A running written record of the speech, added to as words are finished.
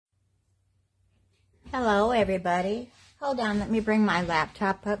Hello, everybody. Hold on, let me bring my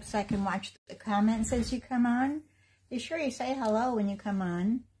laptop up so I can watch the comments as you come on. Be sure you say hello when you come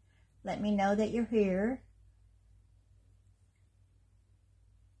on. Let me know that you're here.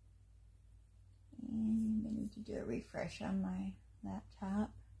 And I need to do a refresh on my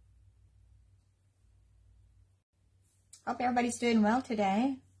laptop. Hope everybody's doing well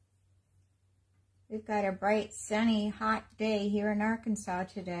today. We've got a bright, sunny, hot day here in Arkansas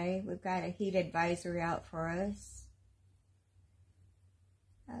today. We've got a heat advisory out for us.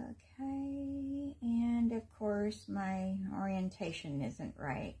 Okay, and of course my orientation isn't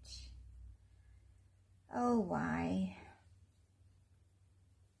right. Oh, why?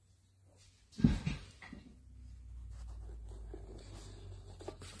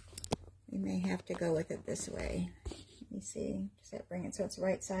 We may have to go with it this way. Let me see. Does that bring it so it's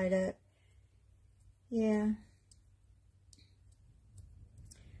right side up? Yeah.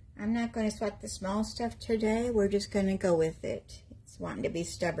 I'm not going to sweat the small stuff today. We're just going to go with it. It's wanting to be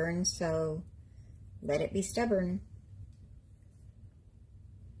stubborn, so let it be stubborn.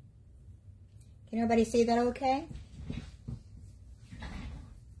 Can everybody see that okay?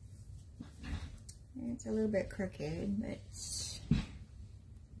 It's a little bit crooked, but see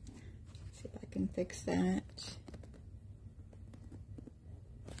if I can fix that.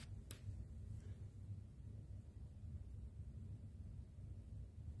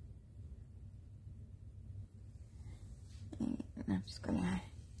 I'm just going to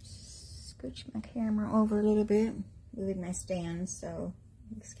scooch my camera over a little bit, move my stand, so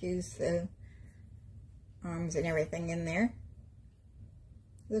excuse the arms and everything in there.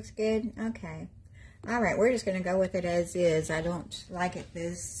 Looks good? Okay. Alright, we're just going to go with it as is. I don't like it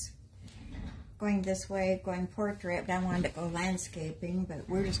going this way, going portrait, but I wanted to go landscaping, but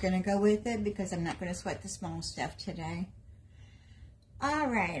we're just going to go with it because I'm not going to sweat the small stuff today.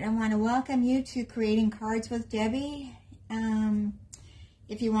 Alright, I want to welcome you to Creating Cards with Debbie.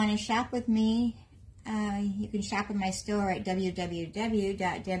 If you want to shop with me, you can shop in my store at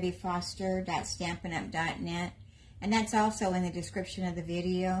www.debbiefoster.stampinup.net, and that's also in the description of the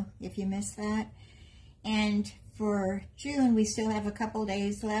video if you missed that. And for June, we still have a couple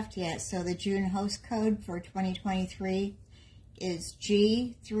days left yet, so the June host code for 2023 is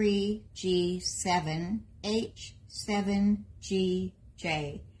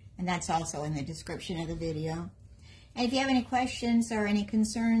G3G7H7GJ, and that's also in the description of the video. And if you have any questions or any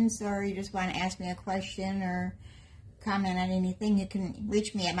concerns, or you just want to ask me a question or comment on anything, you can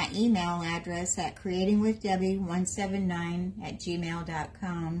reach me at my email address at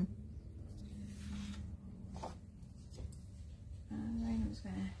creatingwithdebbie179@gmail.com. Alright, I'm just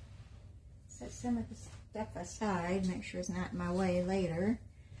going to set some of the stuff aside, make sure it's not in my way later.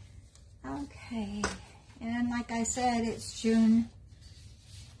 Okay, and like I said, it's June,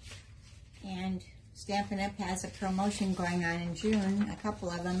 and Stampin' Up! Has a promotion going on in June, a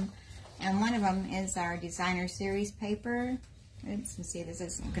couple of them, and one of them is our designer series paper. Oops, and see, this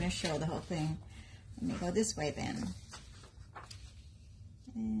isn't going to show the whole thing. Let me go this way then.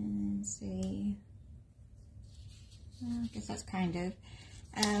 And see, well, I guess that's kind of,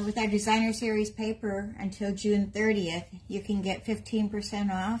 with our designer series paper until June 30th, you can get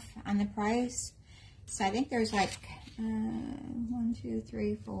 15% off on the price. So I think there's like 1, 2,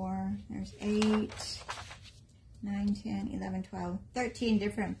 3, 4, there's 8, 9, 10, 11, 12, 13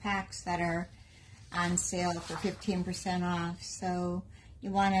 different packs that are on sale for 15% off. So you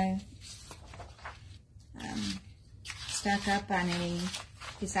want to stock up on any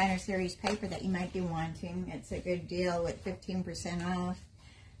designer series paper that you might be wanting. It's a good deal with 15% off.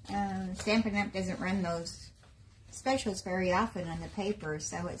 Stampin' Up! Doesn't run those specials very often on the paper,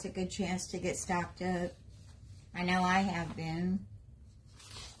 so it's a good chance to get stocked up. I know I have been.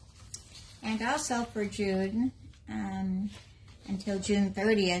 And also for June, until June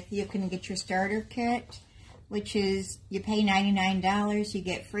 30th, you can get your starter kit, which is, you pay $99, you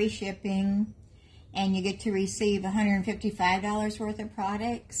get free shipping, and you get to receive $155 worth of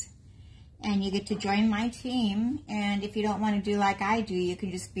products, and you get to join my team. And if you don't want to do like I do, you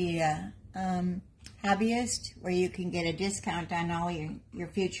can just be a hobbyist, where you can get a discount on all your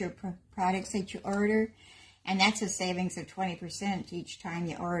future products that you order. And that's a savings of 20% each time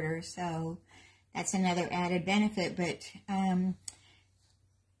you order, so that's another added benefit. But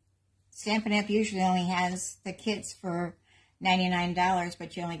Stampin' Up! Usually only has the kits for $99,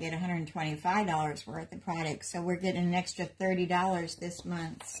 but you only get $125 worth of products. So we're getting an extra $30 this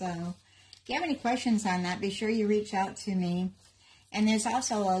month. So if you have any questions on that, be sure you reach out to me. And there's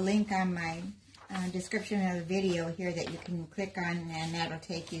also a link on my description of the video here that you can click on, and that'll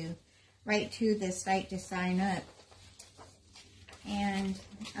take you right to the site to sign up. And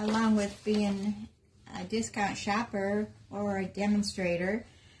along with being a discount shopper or a demonstrator,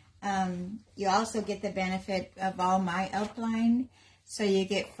 you also get the benefit of all my upline. So you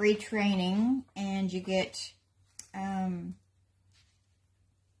get free training, and you get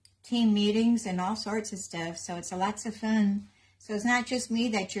team meetings and all sorts of stuff. So it's lots of fun. So it's not just me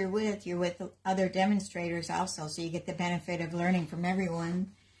that you're with other demonstrators also. So you get the benefit of learning from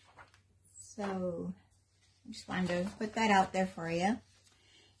everyone. So I just wanted to put that out there for you.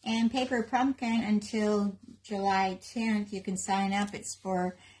 And Paper Pumpkin until July 10th, you can sign up. It's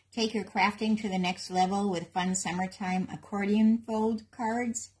for take your crafting to the next level with fun summertime accordion fold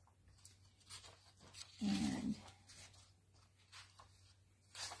cards. And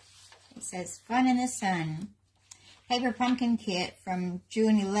it says Fun in the Sun. Paper Pumpkin Kit from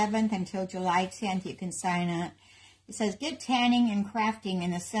June 11th until July 10th, you can sign up. It says get tanning and crafting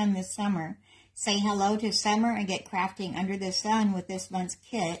in the sun this summer. Say hello to summer and get crafting under the sun with this month's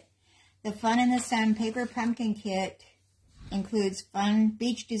kit. The Fun in the Sun Paper Pumpkin Kit includes fun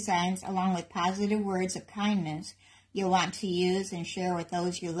beach designs along with positive words of kindness you'll want to use and share with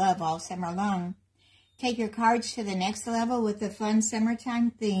those you love all summer long. Take your cards to the next level with the fun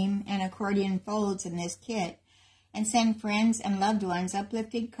summertime theme and accordion folds in this kit, and send friends and loved ones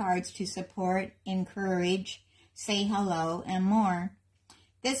uplifting cards to support, encourage, say hello, and more.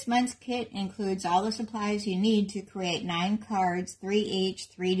 This month's kit includes all the supplies you need to create 9 cards, 3 each,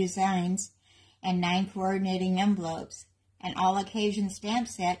 3 designs, and 9 coordinating envelopes, an all-occasion stamp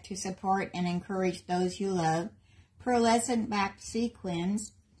set to support and encourage those you love, pearlescent backed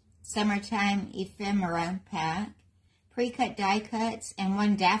sequins, summertime ephemera pack, pre-cut die cuts, and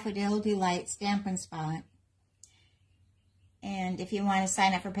 1 Daffodil Delight Stampin' Spot. And if you want to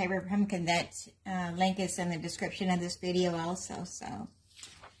sign up for Paper Pumpkin, that link is in the description of this video also.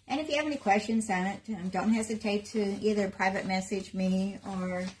 And if you have any questions on it, don't hesitate to either private message me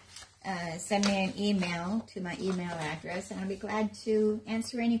or send me an email to my email address, and I'll be glad to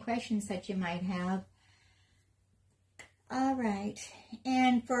answer any questions that you might have. All right,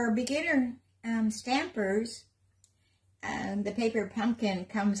 and for beginner stampers, the Paper Pumpkin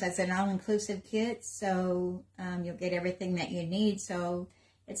comes as an all-inclusive kit, so you'll get everything that you need. So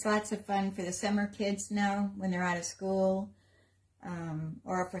it's lots of fun for the summer kids now when they're out of school,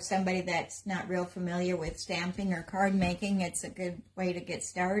 or for somebody that's not real familiar with stamping or card making. It's a good way to get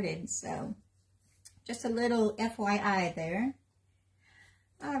started. So just a little FYI there.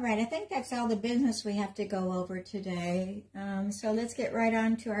 All right, I think that's all the business we have to go over today. So let's get right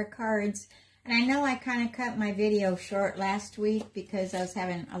on to our cards. And I know I kind of cut my video short last week because I was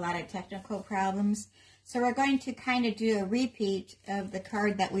having a lot of technical problems. So we're going to kind of do a repeat of the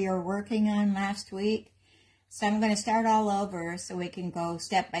card that we were working on last week. So I'm going to start all over so we can go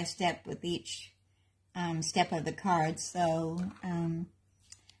step by step with each step of the card. So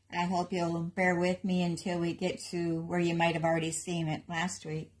I hope you'll bear with me until we get to where you might have already seen it last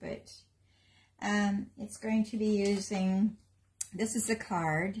week. But it's going to be using, this is the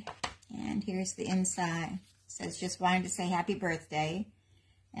card. And here's the inside. It says, just wanted to say happy birthday.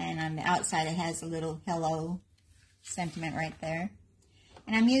 And on the outside, it has a little hello sentiment right there.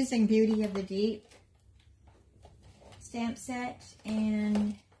 And I'm using Beauty of the Deep stamp set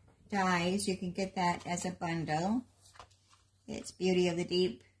and dies. You can get that as a bundle. It's Beauty of the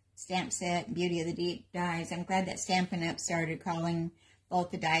Deep stamp set, Beauty of the Deep dies. I'm glad that Stampin' Up! Started calling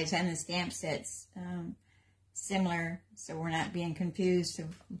both the dies and the stamp sets similar, so we're not being confused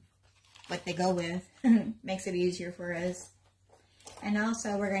of what they go with. Makes it easier for us. And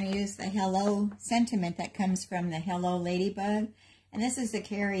also we're going to use the hello sentiment that comes from the Hello Ladybug. And this is the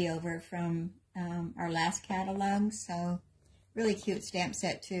carryover from our last catalog. So really cute stamp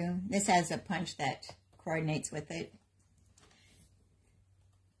set too. This has a punch that coordinates with it.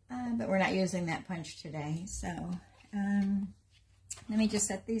 But we're not using that punch today. So let me just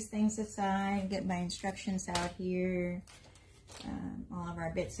set these things aside, get my instructions out here. All of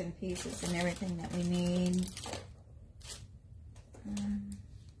our bits and pieces and everything that we need.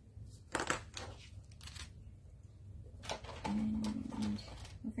 And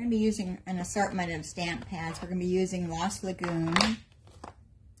we're going to be using an assortment of stamp pads. We're going to be using Lost Lagoon,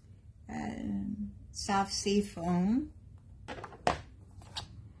 Soft Sea Foam,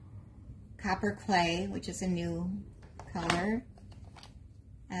 Copper Clay, which is a new color,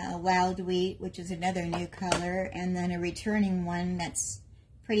 Wild Wheat, which is another new color, and then a returning one that's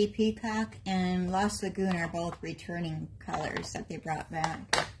Pretty Peacock and Lost Lagoon are both returning colors that they brought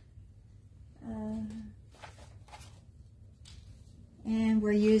back. And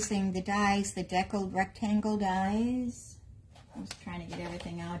we're using the dies, the deckled rectangle dies. I'm just trying to get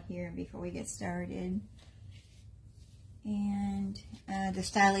everything out here before we get started. And the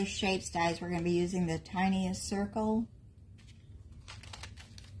Stylish Shapes dies, we're going to be using the tiniest circle.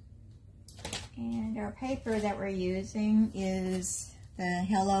 And our paper that we're using is the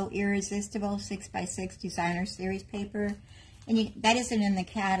Hello Irresistible 6x6 Designer Series paper. And that isn't in the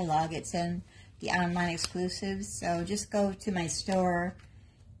catalog, it's in the online exclusives. So just go to my store,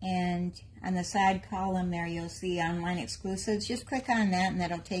 and on the side column there you'll see online exclusives. Just click on that and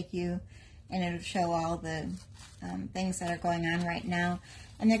that'll take you, and it'll show all the things that are going on right now.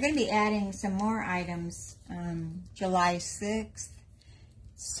 And they're going to be adding some more items July 6th.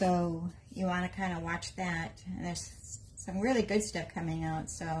 So you want to kind of watch that. And there's some really good stuff coming out,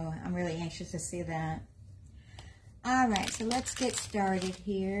 so I'm really anxious to see that. Alright, so let's get started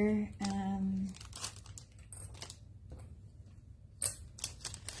here. I'm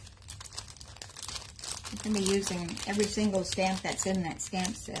going to be using every single stamp that's in that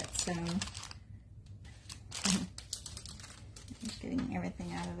stamp set, so just getting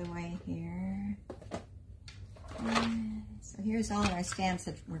everything out of the way here. So here's all of our stamps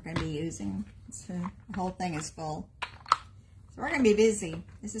that we're going to be using. So the whole thing is full. So we're going to be busy.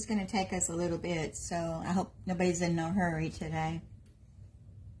 This is going to take us a little bit, so I hope nobody's in no hurry today.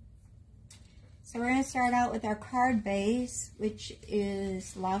 So we're going to start out with our card base, which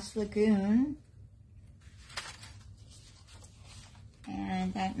is Lost Lagoon.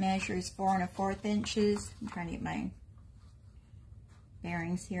 And that measures 4 1/4 inches. I'm trying to get my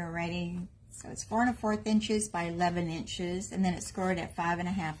bearings here ready. So it's 4 1/4 inches by 11 inches, and then it's scored at 5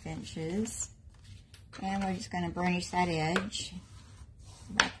 1/2 inches. And we're just going to burnish that edge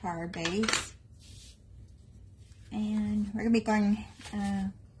of our card base. And we're going to be going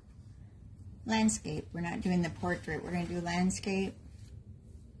landscape. We're not doing the portrait. We're going to do landscape.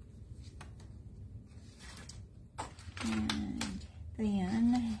 And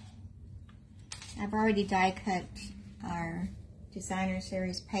then I've already die cut our Designer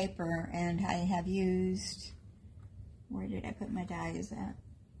Series paper, and I have used, where did I put my dies at?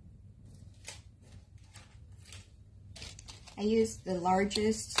 I used the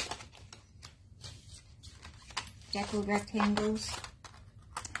largest decal rectangles.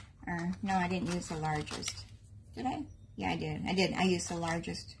 Or, no, I didn't use the largest. Did I? Yeah, I did. I used the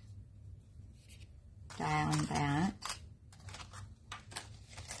largest die on that.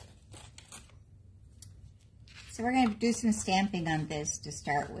 So we're going to do some stamping on this to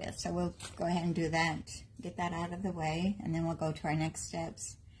start with. So we'll go ahead and do that, get that out of the way, and then we'll go to our next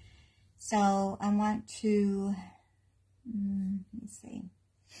steps. So I want to, let me see.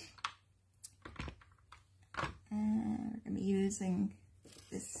 We're going to be using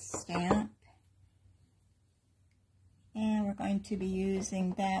this stamp. And we're going to be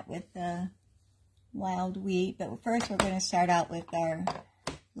using that with the wild wheat. But first we're going to start out with our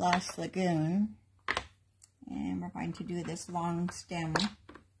Lost Lagoon. And we're going to do this long stem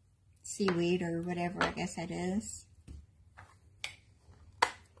seaweed, or whatever I guess that is.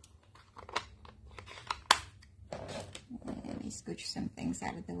 Let me scooch some things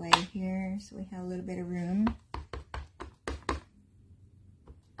out of the way here so we have a little bit of room.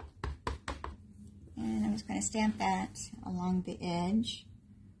 And I'm just going to stamp that along the edge.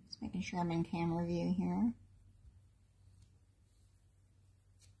 Just making sure I'm in camera view here.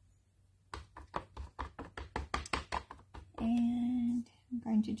 And I'm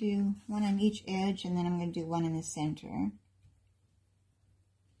going to do one on each edge, and then I'm going to do one in the center.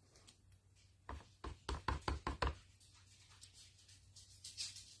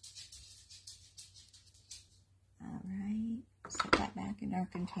 Alright, set that back in our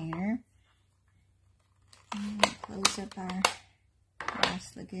container. And close up our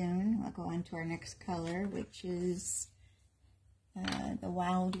Lost Lagoon. We'll go on to our next color, which is the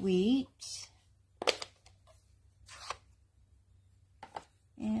wild wheat.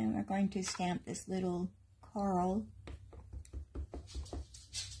 And we're going to stamp this little coral.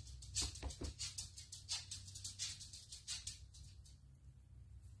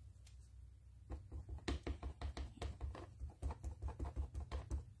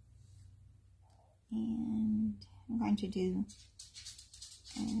 And I'm going to do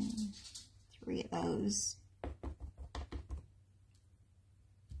 3 of those.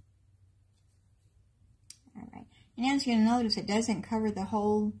 Alright, and as you'll notice, it doesn't cover the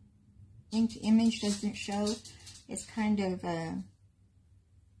whole inked image, doesn't show. It's kind of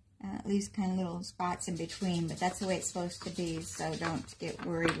at least kind of little spots in between, but that's the way it's supposed to be, so don't get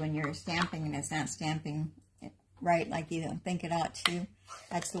worried when you're stamping and it's not stamping it right like you don't think it ought to.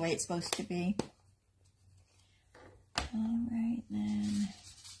 That's the way it's supposed to be. Alright, then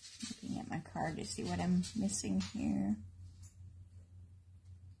looking at my card to see what I'm missing here.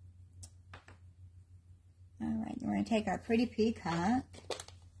 Alright, we're going to take our pretty peacock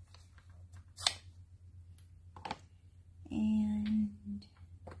and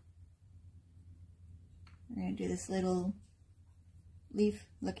we're going to do this little leaf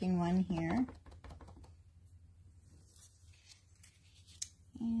looking one here.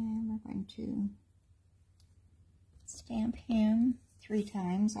 And we're going to stamp him 3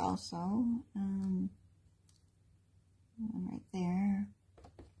 times also. One right there.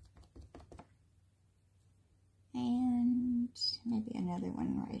 And maybe another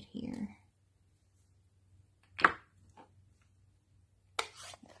one right here.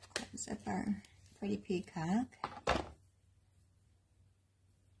 Close up our pretty peacock.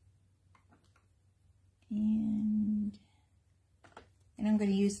 And I'm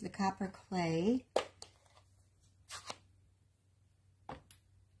going to use the copper clay.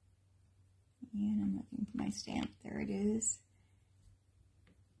 And I'm looking for my stamp. There it is.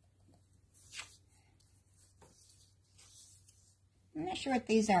 I'm not sure what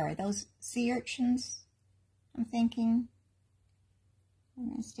these are. Are those sea urchins? I'm thinking. I'm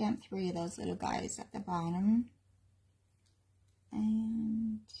going to stamp 3 of those little guys at the bottom.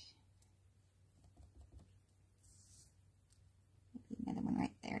 And maybe another one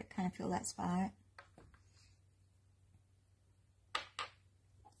right there to kind of fill that spot.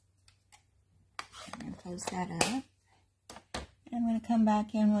 I'm going to close that up. And I'm going to come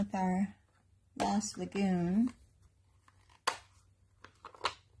back in with our Lost Lagoon.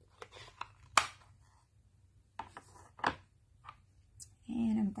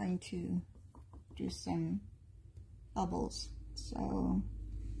 And I'm going to do some bubbles. So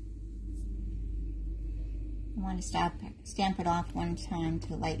I want to stamp it off one time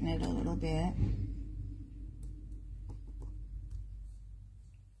to lighten it a little bit.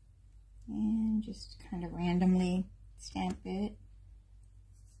 And just kind of randomly stamp it.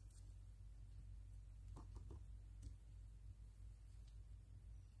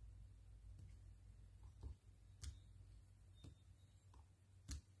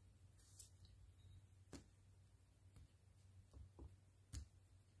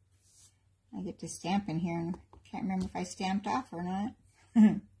 I get to stamp in here and I can't remember if I stamped off or not.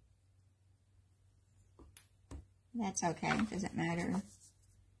 That's okay, doesn't matter.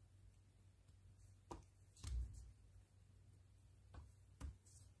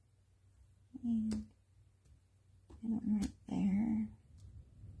 And that one right there.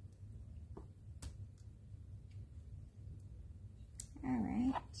 All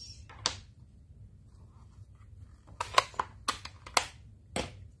right.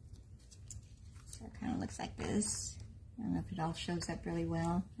 So it kind of looks like this. I don't know if it all shows up really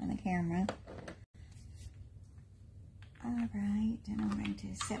well on the camera. All right, and I'm going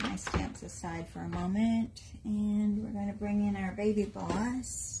to set my stamps aside for a moment, and we're going to bring in our baby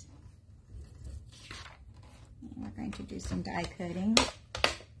boss. And we're going to do some die cutting.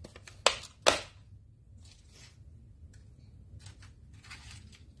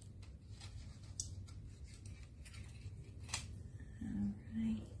 All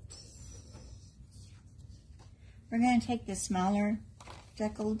right. We're going to take the smaller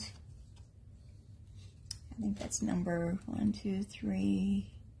deckled. I think that's number 1, 2,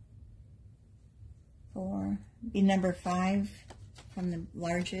 3, 4. Be number 5 from the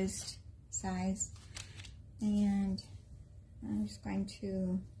largest size. And I'm just going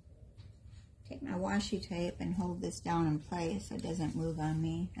to take my washi tape and hold this down in place so it doesn't move on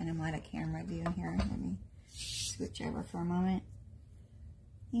me. And I'm out of camera view here. Let me switch over for a moment.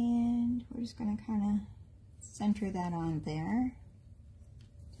 And we're just going to kind of center that on there.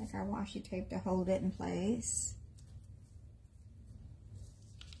 Take our washi tape to hold it in place.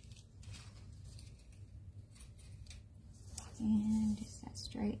 And is that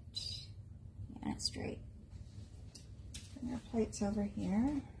straight? Yeah, that's straight. Bring our plates over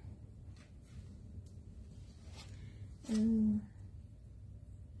here. Ooh.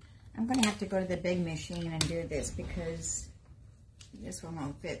 I'm going to have to go to the big machine and do this because this one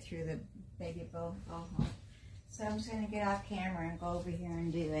won't fit through the baby bow hole. So I'm just going to get off camera and go over here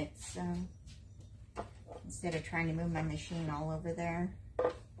and do it. So instead of trying to move my machine all over there,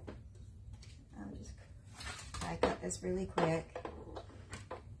 I'll just try to cut this really quick.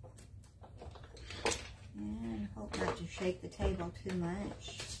 And hope not to shake the table too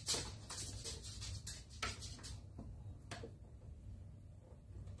much.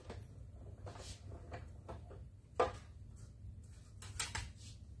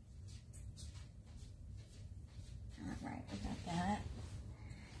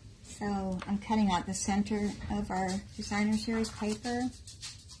 So I'm cutting out the center of our designer series paper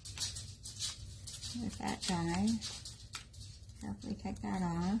with that die. Carefully take that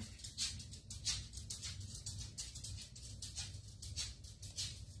off.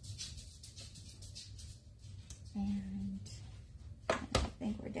 And I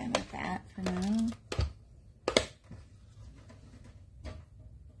think we're done with that for now.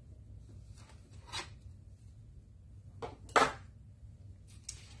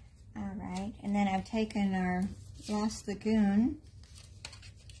 Alright, and then I've taken our Lost Lagoon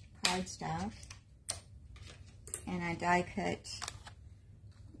cardstock and I die cut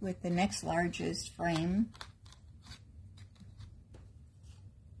with the next largest frame.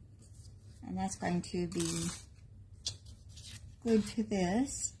 And that's going to be glued to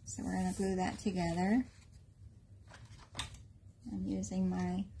this. So we're going to glue that together. I'm using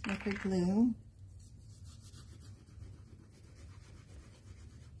my liquid glue.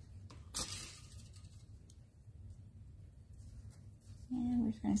 And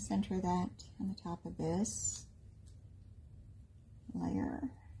we're just going to center that on the top of this layer.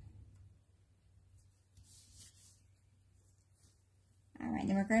 Alright,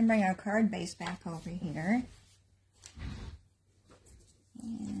 then we're going to bring our card base back over here.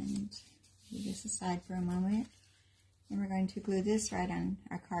 And leave this aside for a moment. And we're going to glue this right on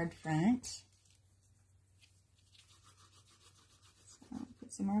our card front. So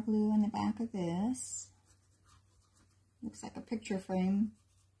put some more glue on the back of this. Looks like a picture frame.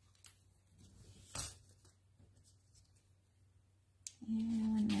 And I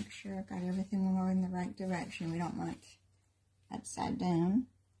want to make sure I've got everything going in the right direction. We don't want it upside down.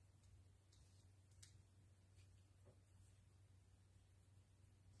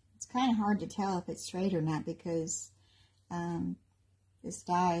 It's kind of hard to tell if it's straight or not because this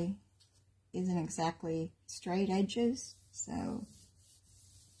die isn't exactly straight edges, so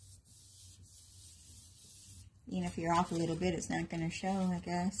even if you're off a little bit, it's not going to show, I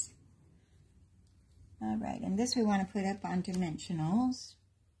guess. Alright, and this we want to put up on dimensionals.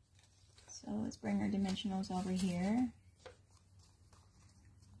 So let's bring our dimensionals over here.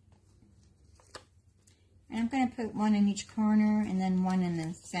 And I'm going to put one in each corner and then one in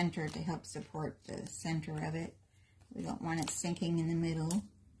the center to help support the center of it. We don't want it sinking in the middle.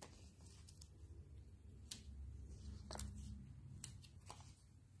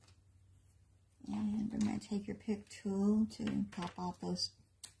 And I'm going to take your pick tool to pop off those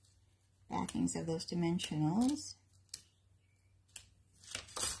backings of those dimensionals.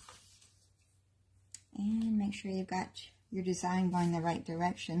 And make sure you've got your design going the right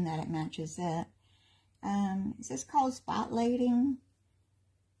direction, that it matches it. Is this called spotlighting?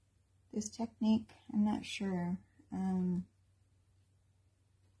 This technique? I'm not sure.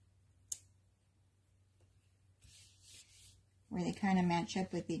 Where they kind of match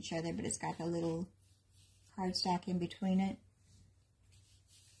up with each other, but it's got a little cardstock in between it.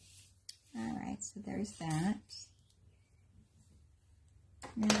 Alright, so there's that.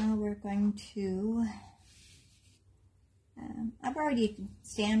 Now we're going to, I've already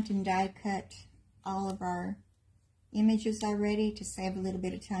stamped and die cut all of our images already to save a little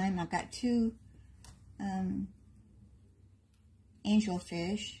bit of time. I've got two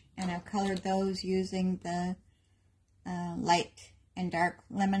angelfish, and I've colored those using the light and dark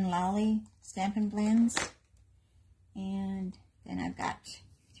lemon lolly Stampin' blends. And then I've got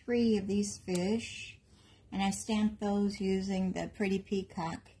 3 of these fish, and I stamped those using the Pretty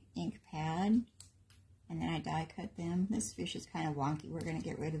Peacock ink pad, and then I die cut them. This fish is kind of wonky. We're going to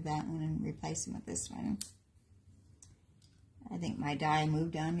get rid of that one and replace him with this one. I think my die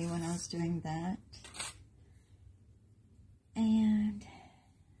moved on me when I was doing that. And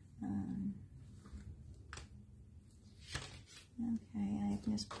okay, I've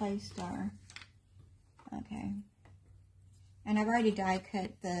misplaced our, okay. And I've already die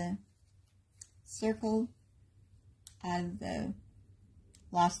cut the circle of the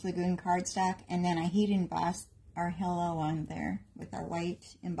Lost Lagoon cardstock, and then I heat embossed our hello on there with our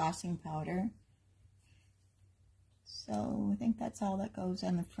white embossing powder. So I think that's all that goes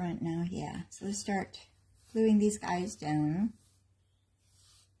on the front now. Yeah, so let's start gluing these guys down.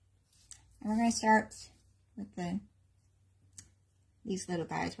 And we're going to start with these little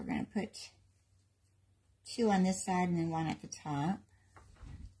guys. We're going to put 2 on this side and then 1 at the top.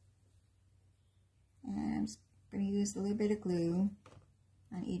 And I'm just going to use a little bit of glue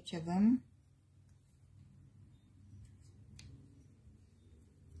on each of them.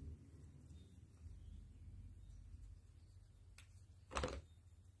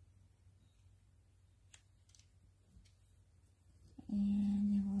 And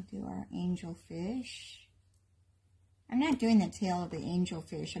then we'll do our angelfish. I'm not doing the tail of the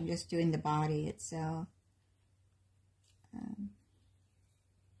angelfish, I'm just doing the body itself.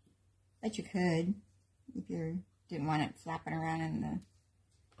 But you could, if you didn't want it flapping around in the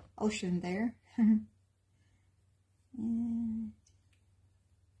ocean there. And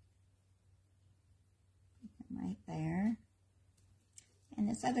my right there. And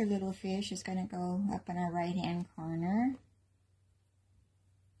this other little fish is going to go up in our right-hand corner.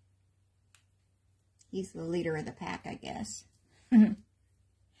 He's the leader of the pack, I guess. And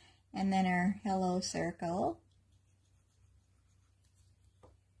then our hello circle.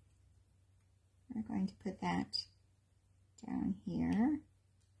 We're going to put that down here.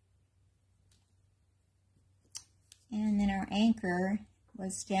 And then our anchor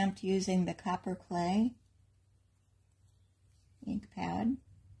was stamped using the copper clay ink pad.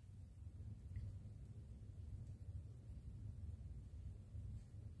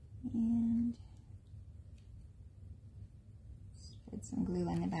 And put some glue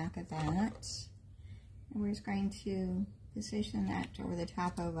on the back of that. And we're just going to position that over the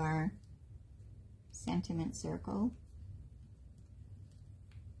top of our sentiment circle.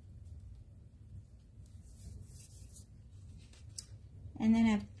 And then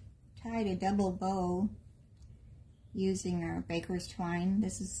I've tied a double bow using our baker's twine.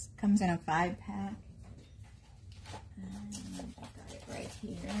 This comes in a 5-pack. I've got it right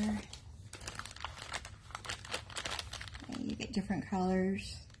here. And you get different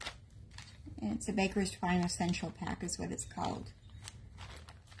colors. And it's a baker's twine essential pack is what it's called.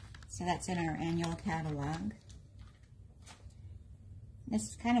 So that's in our annual catalog. This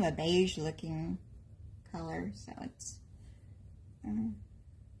is kind of a beige looking color, so it's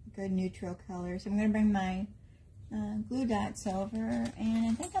good neutral color. So I'm going to bring my glue dots over, and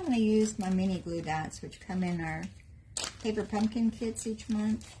I think I'm going to use my mini glue dots, which come in our paper pumpkin kits each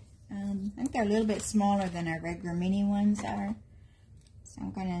month. I think they're a little bit smaller than our regular mini ones are. So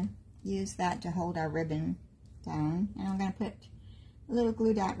I'm going to use that to hold our ribbon down, and I'm going to put a little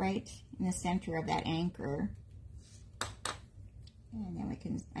glue dot right in the center of that anchor. And then we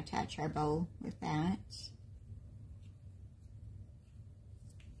can attach our bow with that.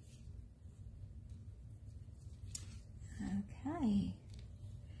 Okay.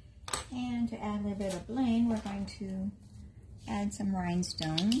 And to add a little bit of bling, we're going to add some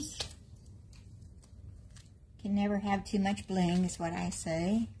rhinestones. Can never have too much bling is what I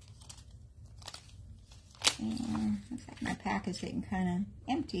say. And looks like my pack is getting kind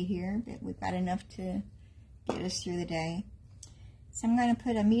of empty here, but we've got enough to get us through the day. So I'm going to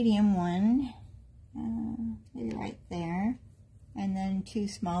put a medium one, maybe right there, and then 2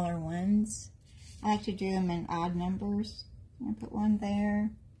 smaller ones. I like to do them in odd numbers. I'm going to put one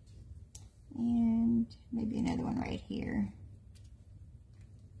there, and maybe another one right here.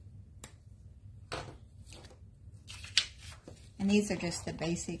 And these are just the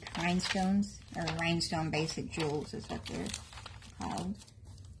basic rhinestones, or rhinestone basic jewels is what they're called.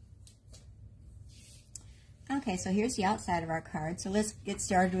 Okay, so here's the outside of our card. So let's get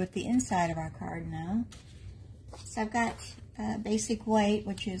started with the inside of our card now. So I've got basic white,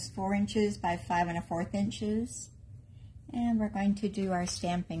 which is 4 inches by 5 1/4 inches. And we're going to do our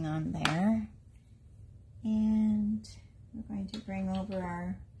stamping on there. And we're going to bring over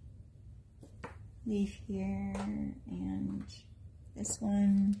our leaf here, and this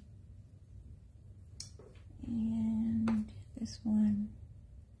one, and this one.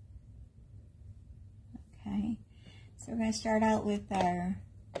 Okay, so we're going to start out with our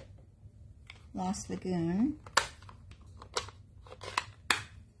Lost Lagoon.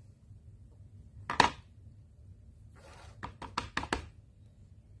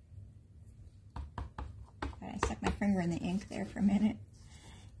 I stuck my finger in the ink there for a minute.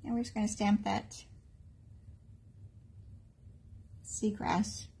 And we're just going to stamp that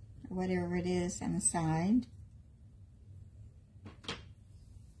seagrass, or whatever it is, on the side.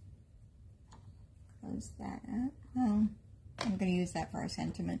 Close that up. Oh, I'm going to use that for our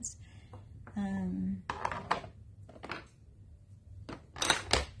sentiments. And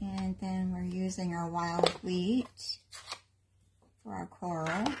then we're using our wild wheat for our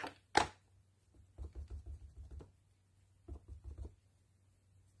coral.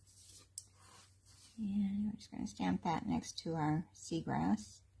 And we're just going to stamp that next to our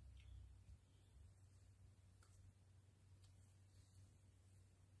seagrass.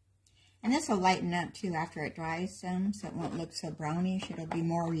 And this will lighten up too after it dries some, so it won't look so brownish. It'll be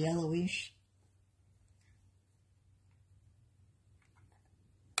more yellowish.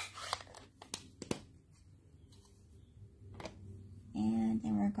 And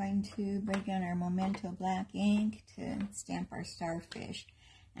then we're going to bring in our Memento black ink to stamp our starfish.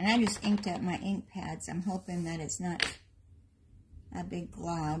 And I just inked up my ink pads. I'm hoping that it's not a big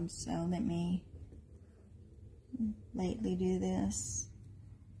glob, so let me lightly do this.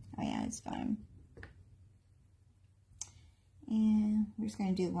 Oh yeah, it's fine. And we're just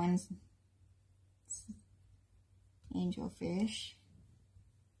going to do one angelfish.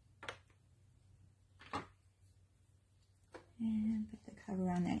 And put the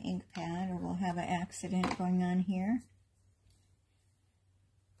cover on that ink pad, or we'll have an accident going on here.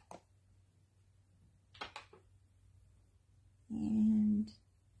 And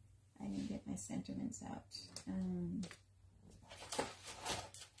I didn't get my sentiments out. No.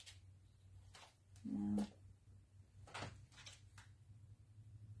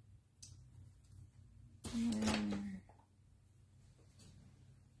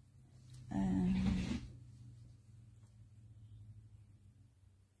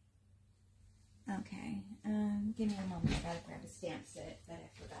 Okay, give me a moment. I gotta grab a stamp set that I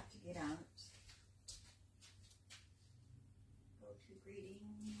forgot to get out. Go to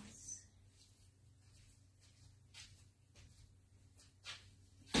greetings.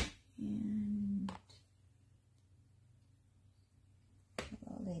 And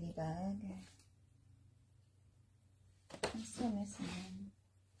hello, ladybug. I'm still missing one.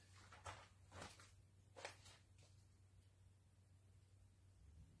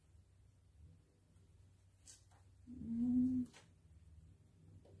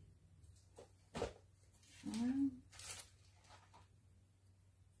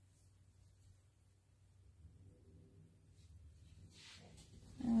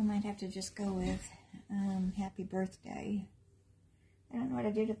 I might have to just go with happy birthday. I don't know what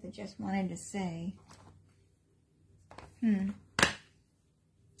I did with the just wanted to say.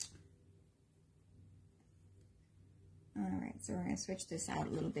 Alright, so we're going to switch this out a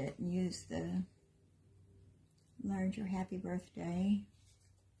little bit and use the larger happy birthday.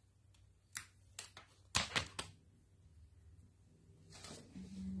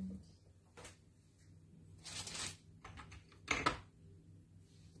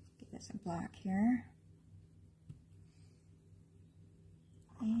 Give us a block here.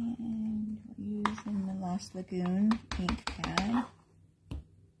 And we're using the Lost Lagoon ink pad.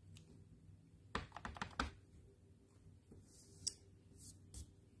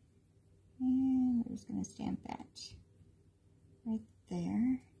 And we're just going to stamp that right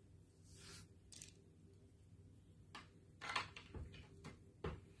there.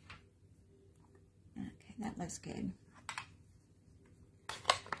 Okay, that looks good.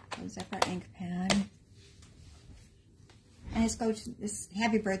 Close up our ink pad. And this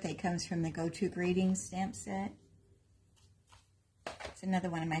happy birthday comes from the Go To Greetings stamp set. It's another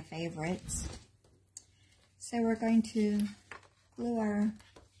one of my favorites. So we're going to glue our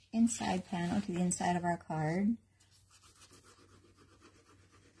inside panel to the inside of our card.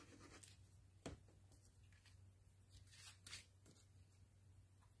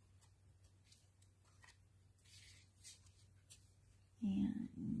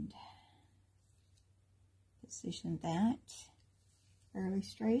 And position that fairly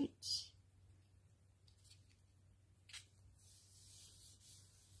straight.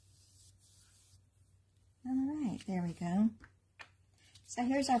 All right, there we go. So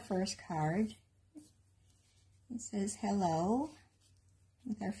here's our first card. It says hello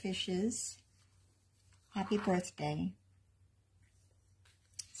with our fishes. Happy birthday.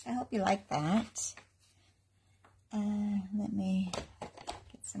 So I hope you like that. Let me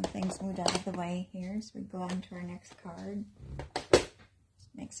get some things moved out of the way here as we go on to our next card. Just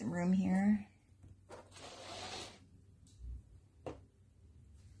make some room here.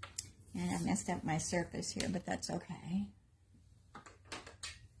 And I messed up my surface here, but that's okay.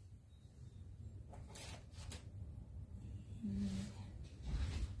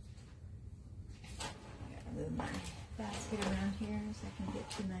 Gotta move my basket around here so I can get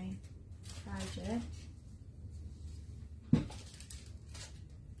to my project.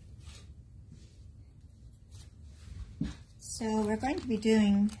 So we're going to be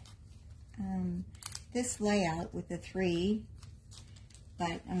doing this layout with the 3,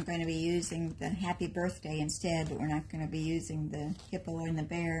 but I'm going to be using the happy birthday instead, but we're not going to be using the hippo and the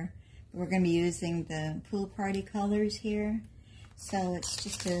bear. We're going to be using the pool party colors here. So it's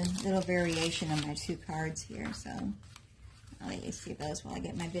just a little variation on my 2 cards here. So I'll let you see those while I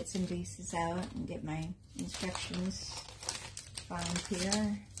get my bits and pieces out and get my instructions found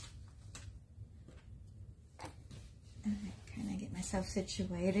here. Kind of get myself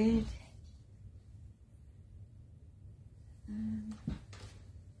situated. And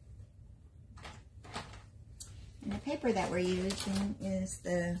the paper that we're using is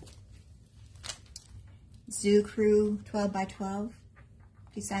the Zoo Crew 12 by 12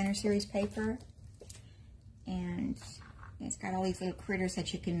 Designer Series paper. And it's got all these little critters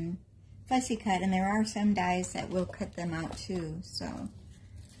that you can fussy cut, and there are some dies that will cut them out too. So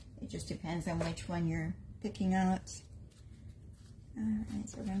it just depends on which one you're picking out. Alright,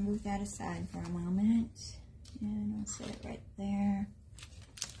 so we're going to move that aside for a moment, and I'll set it right there.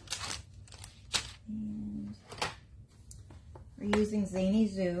 And we're I'm using Zany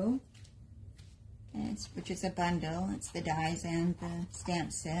Zoo, which is a bundle. It's the dies and the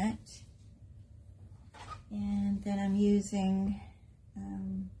stamp set. And then I'm using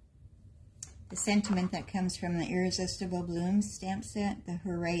the sentiment that comes from the Irresistible Blooms stamp set, the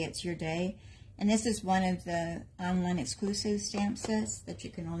Hooray It's Your Day. And this is one of the online exclusive stamp sets that you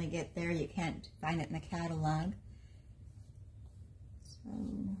can only get there. You can't find it in the catalog. So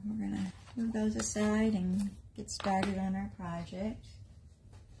we're going to move those aside and get started on our project.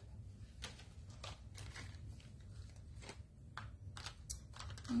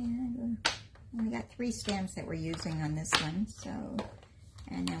 And we got 3 stamps that we're using on this one. So,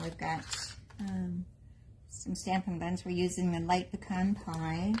 and now we've got some Stampin' Blends. We're using the Light Pecan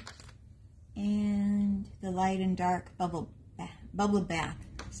Pie and the Light and Dark Bubble Bath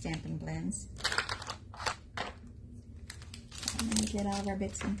Stampin' Blends. I'm going to get all of our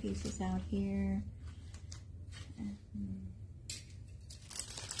bits and pieces out here.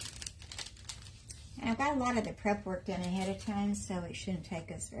 And I've got a lot of the prep work done ahead of time, so it shouldn't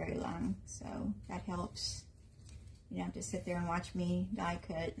take us very long. So that helps. You don't have to sit there and watch me die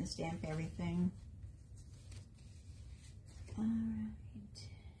cut and stamp everything. All right.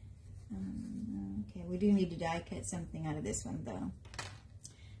 Okay, we do need to die cut something out of this one, though.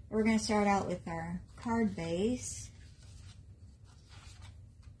 We're going to start out with our card base,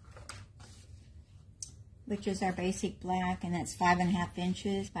 which is our basic black, and that's 5.5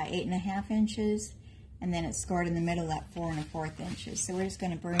 inches by 8.5 inches, and then it's scored in the middle at 4 1/4 inches. So we're just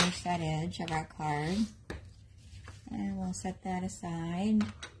going to burnish that edge of our card, and we'll set that aside.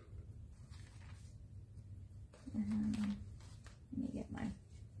 Let me get my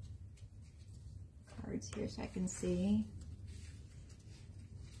cards here so I can see.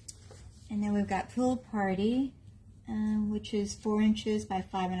 And then we've got Pool Party, which is 4 inches by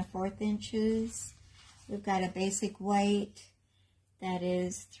 5 1/4 inches. We've got a basic white that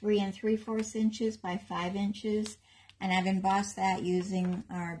is 3 3/4 inches by 5 inches. And I've embossed that using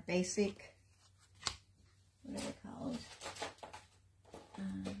our basic, what are they called?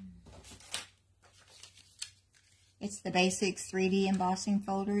 It's the Basics 3D embossing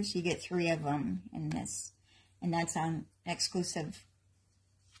folders. You get 3 of them in this. And that's on exclusive,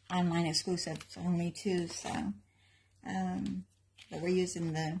 online exclusive only too. So, but we're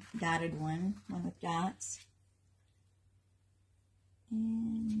using the dotted one with dots.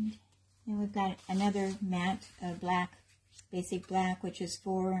 And then we've got another matte black, basic black, which is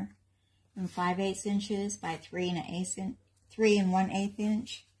 4 5/8 inches by 3 1/8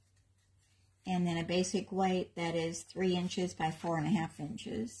 inch. And then a basic white that is 3 inches by 4 1/2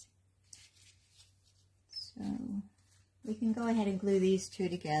 inches. So we can go ahead and glue these 2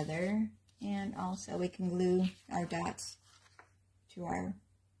 together. And also we can glue our dots to our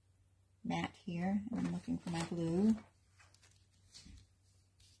mat here. I'm looking for my glue.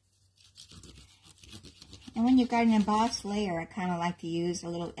 And when you've got an embossed layer, I kind of like to use a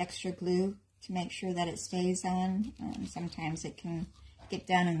little extra glue to make sure that it stays on. Sometimes it can get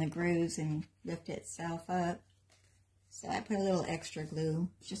down in the grooves and lift itself up. So I put a little extra glue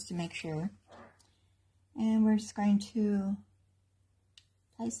just to make sure. And we're just going to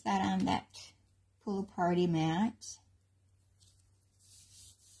place that on that Pool Party mat.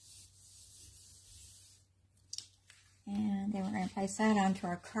 And then we're going to place that onto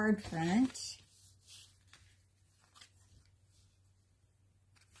our card front.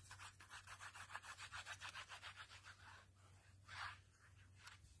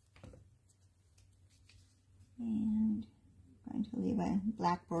 And I'm going to leave a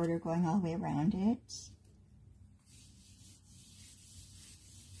black border going all the way around it.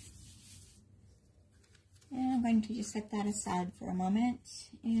 And I'm going to just set that aside for a moment.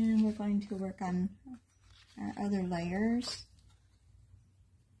 And we're going to work on our other layers.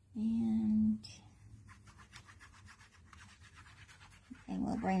 And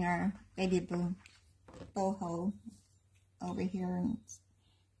we'll bring our baby boho over here, and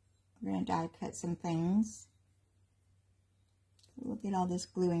we're going to die cut some things. We'll get all this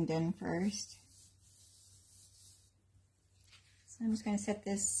gluing done first. So I'm just going to set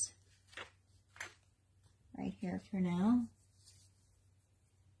this right here for now.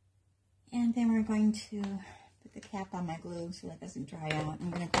 And then we're going to put the cap on my glue so that doesn't dry out. I'm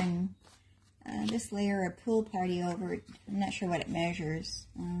going to bring this layer of Pool Party over it. I'm not sure what it measures.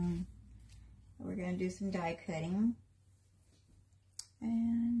 But we're going to do some die cutting.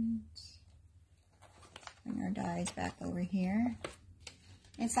 And bring our dies back over here.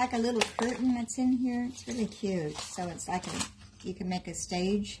 It's like a little curtain that's in here. It's really cute. So it's like you can make a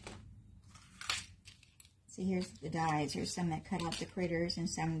stage. See, here's the dies. There's some that cut out the critters and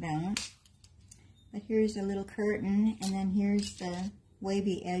some don't. But here's a little curtain, and then here's the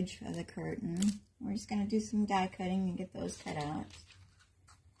wavy edge of the curtain. We're just going to do some die cutting and get those cut out.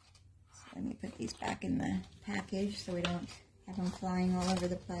 So let me put these back in the package so we don't have them flying all over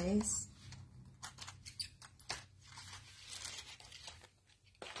the place.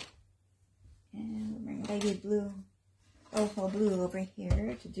 And we'll bring baby blue, Opal Blue over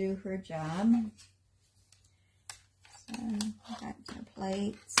here to do her job. So back to the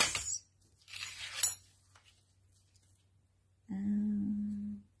plates.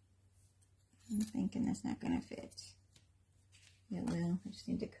 I'm thinking that's not going to fit. It will. I just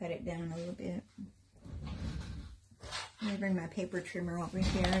need to cut it down a little bit. I'm going to bring my paper trimmer over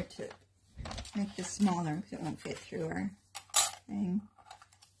here to make this smaller because it won't fit through our thing.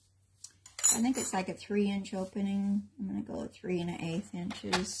 I think it's like a 3-inch opening. I'm going to go 3 1/8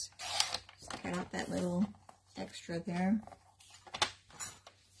 inches. Just cut out that little extra there.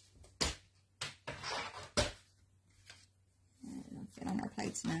 It'll fit on our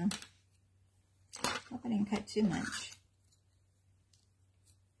plates now. Hope I didn't cut too much.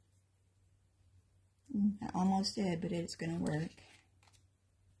 I almost did, but it's going to work.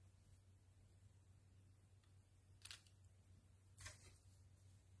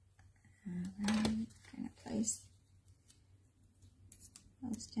 Alright, I'm going to place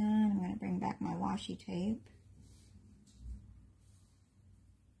those down. I'm going to bring back my washi tape.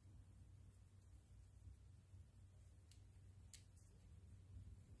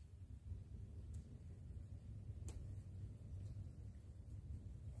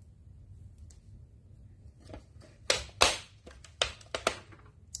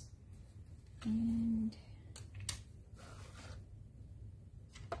 And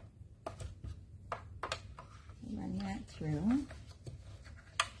run that through.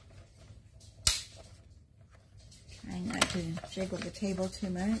 Trying not to jiggle the table too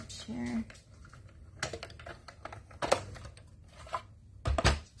much here.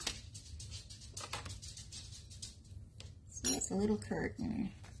 See, it's a little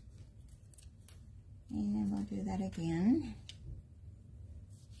curtain. And we'll do that again.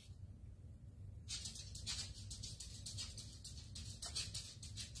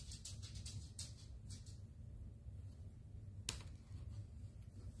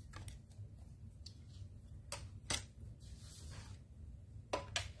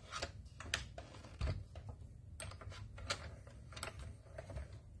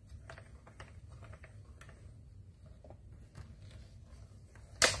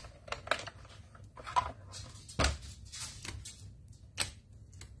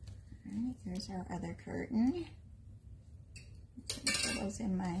 Here's our other curtain. Put those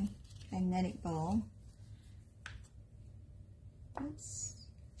in my magnetic bowl. Oops.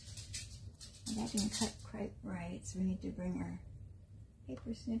 That didn't cut quite right, so we need to bring our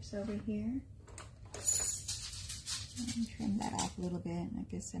paper snips over here. And trim that off a little bit. I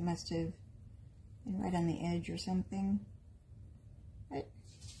guess it must have been right on the edge or something. But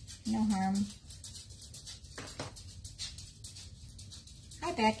no harm.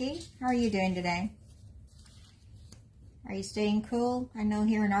 Hi Becky, how are you doing today? Are you staying cool? I know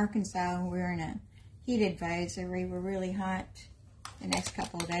here in Arkansas we're in a heat advisory. We're really hot the next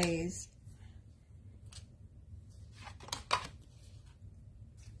couple of days.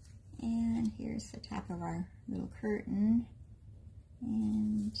 And here's the top of our little curtain.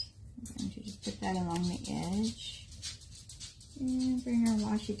 And I'm going to just put that along the edge. And bring our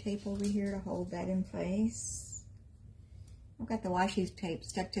washi tape over here to hold that in place. I've got the washi tape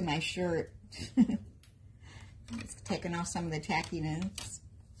stuck to my shirt. It's taken off some of the tackiness.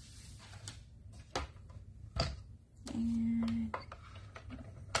 And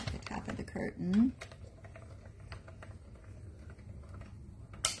at the top of the curtain.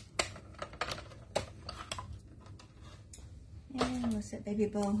 And we'll set baby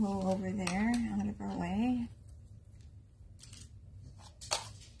boho over there, out of our way.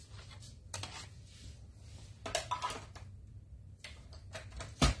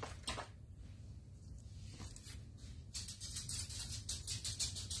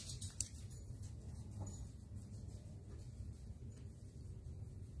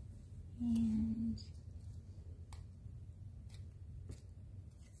 And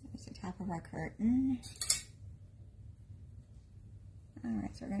there's the top of our curtain.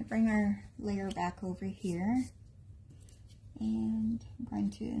 Alright, so we're going to bring our layer back over here. And I'm going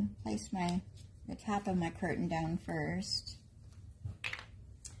to place the top of my curtain down first.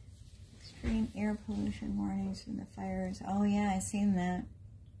 Extreme air pollution warnings from the fires. Oh yeah, I've seen that.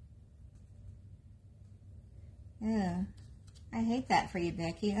 Yeah. I hate that for you,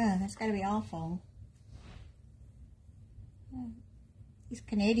 Becky. Oh, that's got to be awful. These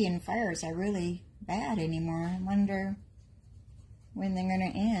Canadian fires are really bad anymore. I wonder when they're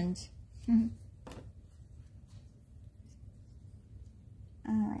going to end.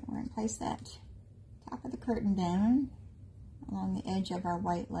 Alright, we're going to place that top of the curtain down along the edge of our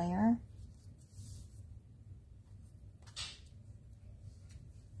white layer.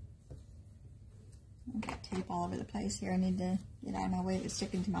 I've got tape all over the place here. I need to get out of my way of it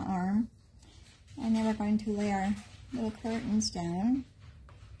sticking to my arm. And then we're going to lay our little curtains down.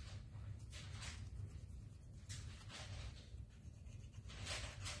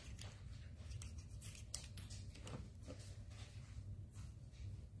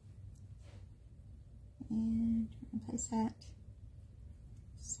 And place that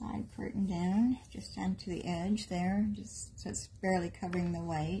side curtain down, just down to the edge there, just so it's barely covering the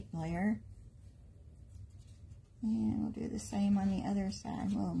white layer. And we'll do the same on the other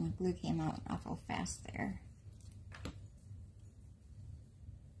side. Whoa, my glue came out awful fast there.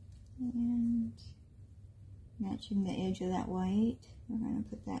 And matching the edge of that white, we're going to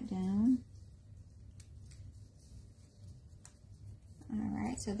put that down.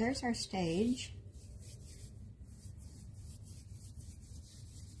 Alright, so there's our stage.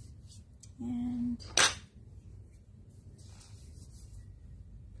 And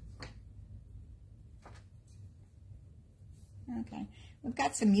okay, we've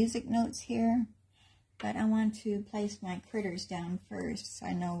got some music notes here, but I want to place my critters down first so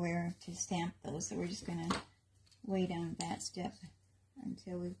I know where to stamp those. So we're just going to wait on that step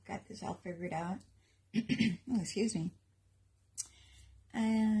until we've got this all figured out. Oh, excuse me.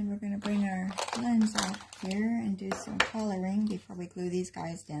 And we're going to bring our lens out here and do some coloring before we glue these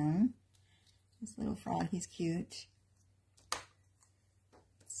guys down. This little frog, he's cute.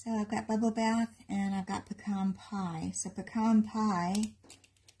 So I've got Bubble Bath and I've got Pecan Pie. So Pecan Pie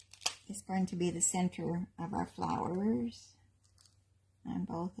is going to be the center of our flowers on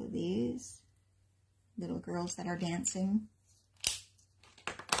both of these little girls that are dancing.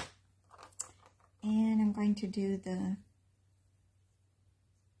 And I'm going to do the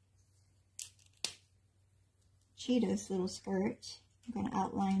Cheetah's little skirt. I'm going to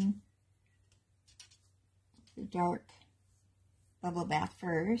outline the dark Bubble Bath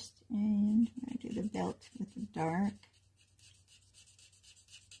first, and I'm going to do the belt with the dark.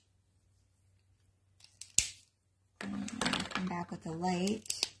 And I'm going to come back with the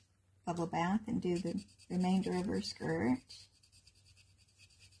light Bubble Bath and do the remainder of her skirt.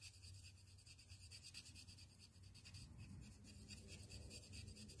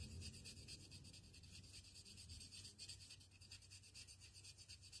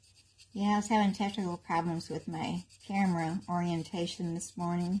 Yeah, I was having technical problems with my camera orientation this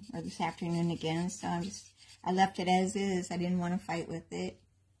morning, or this afternoon again, so I left it as is. I didn't want to fight with it.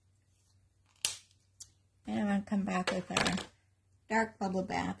 And I'm going to come back with our dark Bubble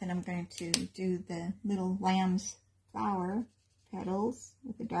Bath, and I'm going to do the little lamb's flower petals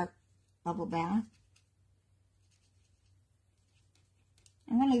with the dark Bubble Bath.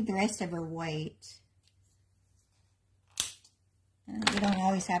 I'm going to leave the rest of her white. You don't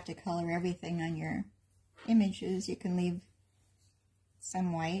always have to color everything on your images. You can leave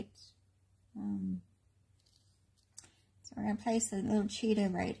some white. So we're going to place a little cheetah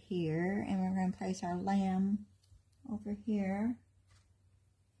right here, and we're going to place our lamb over here.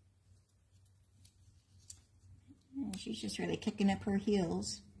 And she's just really kicking up her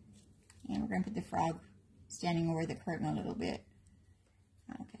heels. And we're going to put the frog standing over the curtain a little bit.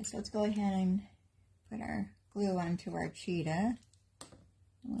 Okay, so let's go ahead and put our glue onto our cheetah.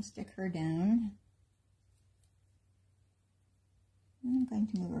 We'll stick her down. I'm going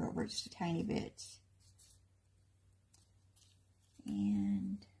to move her over just a tiny bit.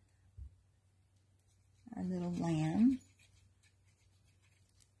 And our little lamb.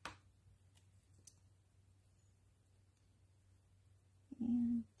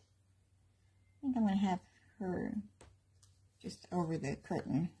 And I think I'm going to have her just over the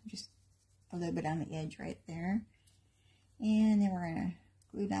curtain, just a little bit on the edge right there. And then we're going to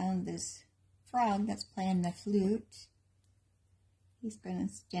glue down this frog that's playing the flute. He's going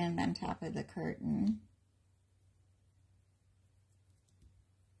to stand on top of the curtain.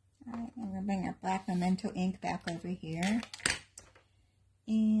 Alright, I'm going to bring our black memento ink back over here.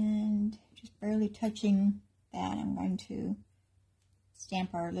 And just barely touching that, I'm going to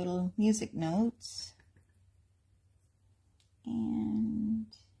stamp our little music notes. And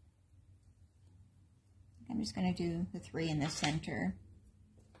I'm just going to do the 3 in the center.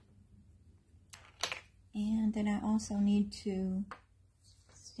 And then I also need to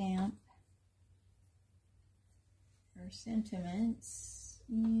stamp our sentiments.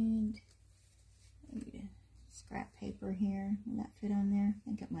 And I need a scrap paper here. Will that fit on there? I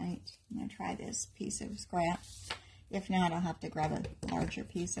think it might. I'm going to try this piece of scrap. If not, I'll have to grab a larger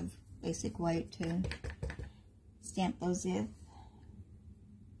piece of basic white to stamp those with.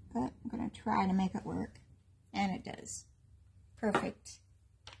 But I'm going to try to make it work. And it does. Perfect.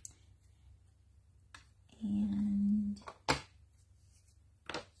 And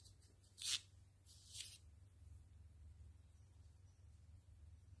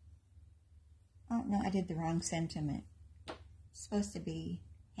oh no, I did the wrong sentiment. It's supposed to be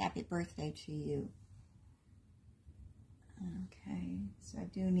happy birthday to you. Okay, so I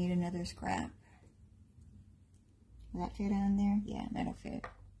do need another scrap. Will that fit on there? Yeah, that'll fit.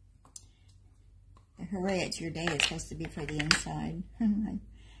 The hooray, it's your day is supposed to be for the inside. I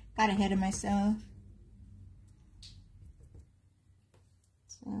got ahead of myself.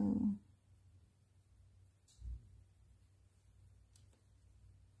 So,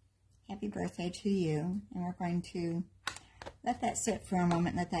 happy birthday to you. And we're going to let that sit for a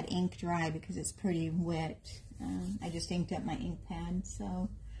moment, let that ink dry because it's pretty wet. I just inked up my ink pad, so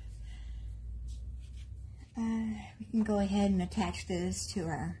we can go ahead and attach this to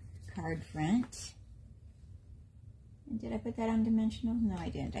our card front. And did I put that on dimensional? No, I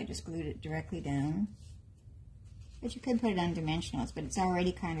didn't. I just glued it directly down. But you could put it on dimensionals, but it's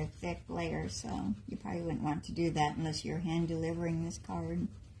already kind of thick layer, so you probably wouldn't want to do that unless you're hand delivering this card.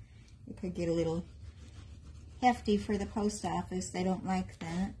 It could get a little hefty for the post office. They don't like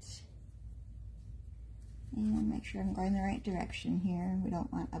that. And make sure I'm going the right direction here. We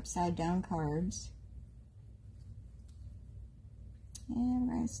don't want upside down cards. And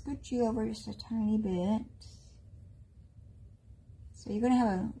we're going to scoot you over just a tiny bit. So you're going to have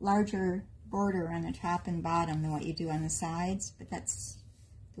a larger border on the top and bottom than what you do on the sides, but that's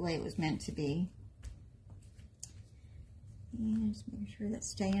the way it was meant to be. And just make sure that's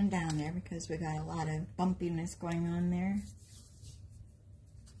staying down there because we got a lot of bumpiness going on there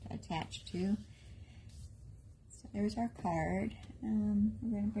to attach to. So there's our card. We're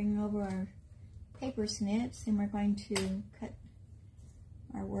going to bring over our paper snips and we're going to cut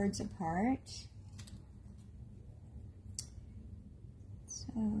our words apart. So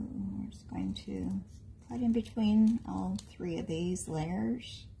we're just going to cut in between all three of these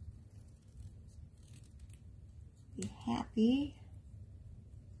layers. Be happy.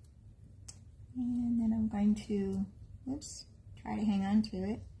 And then I'm going to, whoops, try to hang on to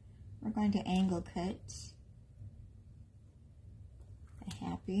it. We're going to angle cut the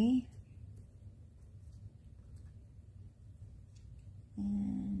happy.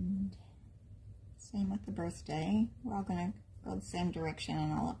 And same with the birthday. We're all going to go the same direction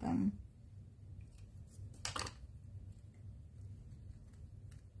on all of them.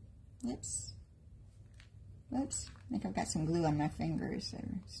 Whoops. Whoops. I think I've got some glue on my fingers.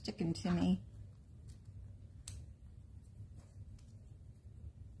 They're sticking to me.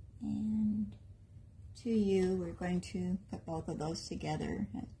 And to you, we're going to put both of those together.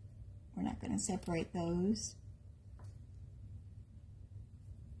 We're not going to separate those.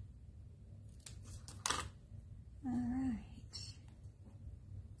 Alright.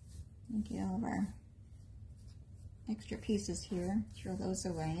 Get all of our extra pieces here. Throw those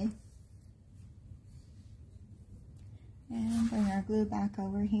away. And bring our glue back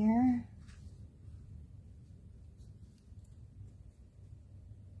over here.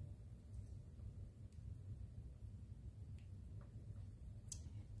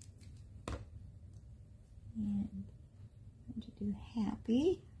 And I'm going to do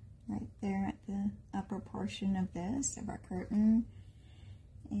happy right there at the upper portion of this, of our curtain.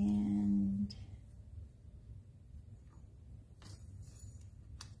 And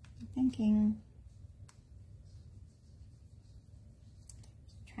I'm thinking,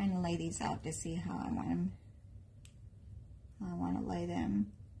 trying to lay these out to see how I want them, how I want to lay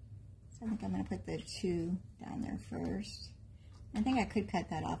them. So I think I'm going to put the two down there first. I think I could cut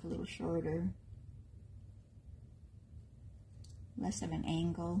that off a little shorter, less of an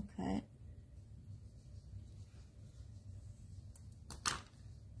angle cut.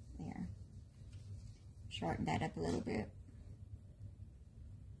 There. Shorten that up a little bit.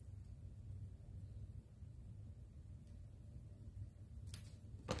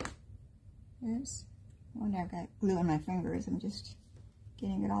 Oops. I wonder I've got glue on my fingers. I'm just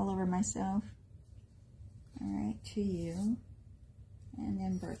getting it all over myself. Alright, to you. And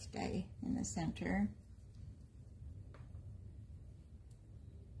then birthday in the center.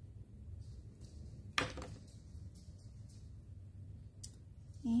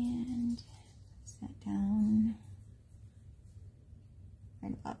 And set down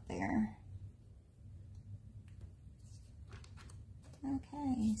right about there.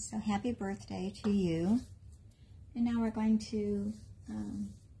 Okay, so happy birthday to you. And now we're going to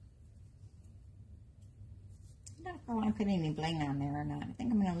if I want to put any bling on there or not. I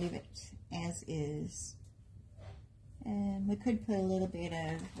think I'm going to leave it as is. And we could put a little bit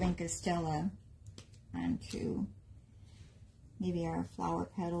of Rinca Stella onto maybe our flower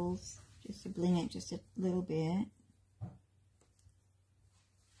petals, just to bling it just a little bit.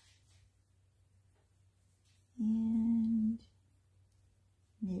 And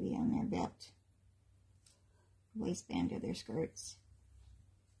maybe on their belt, waistband of their skirts.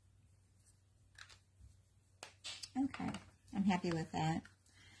 Okay, I'm happy with that.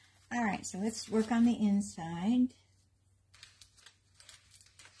 All right, so let's work on the inside.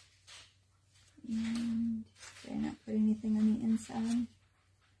 And did I not put anything on the inside? I'm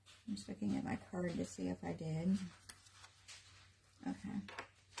just looking at my card to see if I did. Okay.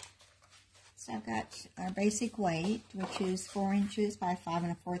 So I've got our basic weight, which is 4 inches by 5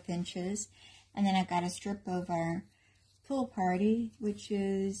 1/4 inches. And then I've got a strip of our Pool Party, which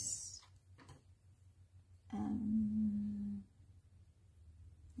is, I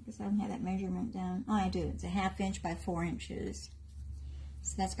guess I don't have that measurement down. Oh, I do. It's a 1/2 inch by 4 inches.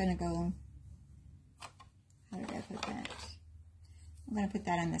 So that's going to go, how did I put that? I'm going to put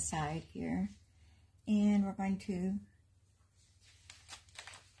that on the side here. And we're going to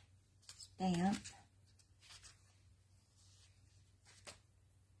stamp.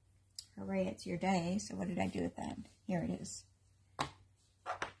 Hooray, it's your day. So what did I do with that? Here it is.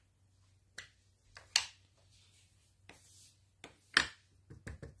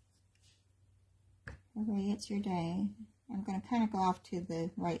 Hooray, it's your day. I'm going to kind of go off to the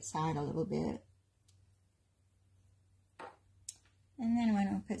right side a little bit. And then I'm going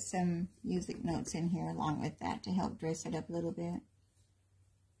to put some music notes in here along with that to help dress it up a little bit.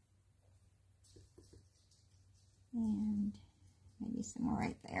 And maybe some more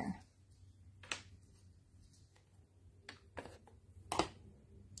right there.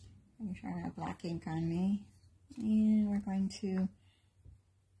 I'm sure I have black ink on me. And we're going to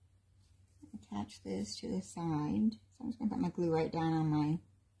attach this to the side. So I'm just going to put my glue right down on my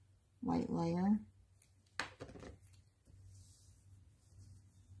white layer.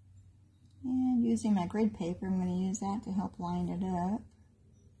 And using my grid paper, I'm going to use that to help line it up.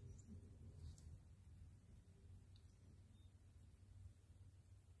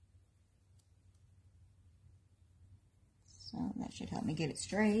 So that should help me get it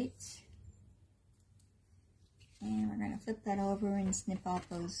straight. And we're going to flip that over and snip off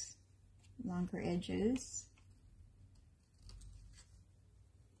those longer edges.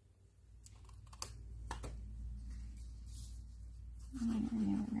 And then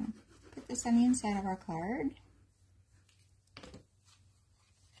we're going to put this on the inside of our card.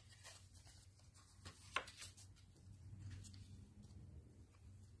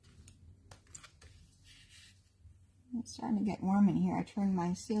 It's starting to get warm in here. I turned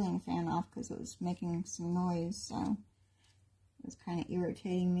my ceiling fan off because it was making some noise, so it was kind of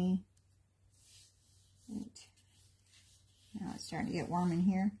irritating me. But now it's starting to get warm in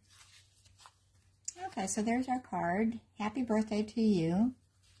here. Okay, so there's our card. Happy birthday to you.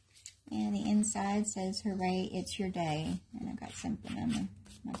 And the inside says, hooray, it's your day. And I've got something on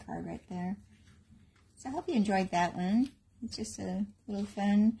my card right there. So I hope you enjoyed that one. It's just a little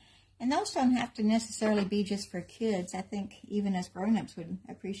fun. And those don't have to necessarily be just for kids. I think even as grown-ups would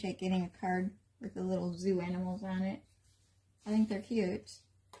appreciate getting a card with the little zoo animals on it. I think they're cute.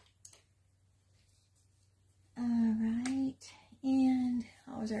 Alright, and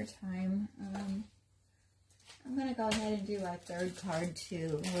how was our time? I'm going to go ahead and do our third card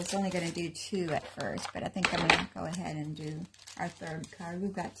too. I was only going to do 2 at first, but I think I'm going to go ahead and do our third card.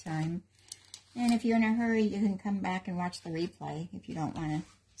 We've got time. And if you're in a hurry, you can come back and watch the replay if you don't want to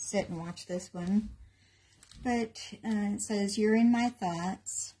sit and watch this one. But it says, you're in my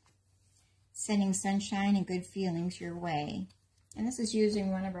thoughts, sending sunshine and good feelings your way. And this is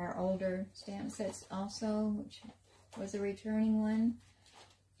using one of our older stamp sets also, which was a returning one.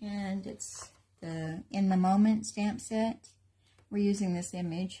 And it's the In the Moment stamp set. We're using this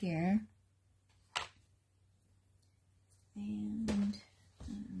image here. And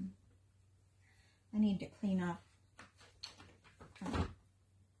I need to clean off. Oh,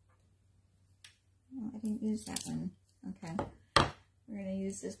 I didn't use that one. Okay. We're going to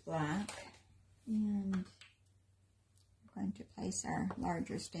use this black. And I'm going to place our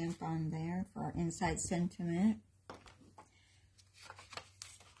larger stamp on there for our inside sentiment.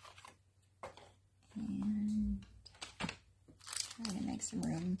 And try to make some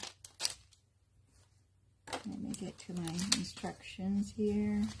room. Let me get to my instructions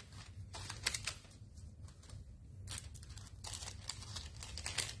here.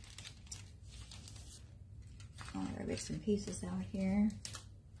 I'll rip some pieces out here.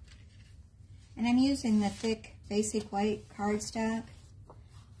 And I'm using the thick basic white cardstock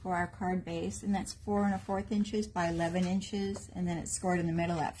for our card base, and that's 4 1/4 inches by 11 inches, and then it's scored in the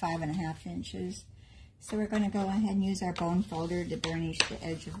middle at 5 1/2 inches. So we're going to go ahead and use our bone folder to burnish the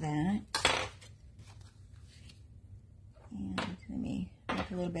edge of that. And let me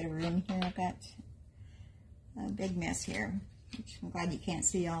make a little bit of room here. I've got a big mess here, which I'm glad you can't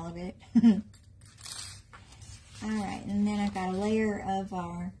see all of it. Alright, and then I've got a layer of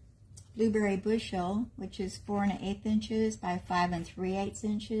our blueberry bushel, which is 4 1/8 inches by 5 3/8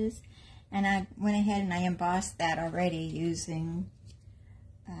 inches. And I went ahead and I embossed that already using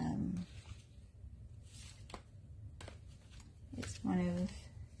it's one of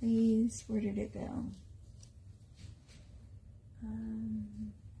these. Where did it go?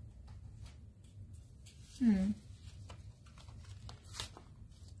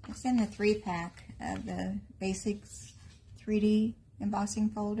 It's in the 3-pack of the Basics 3D embossing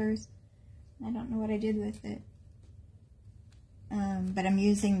folders. I don't know what I did with it. But I'm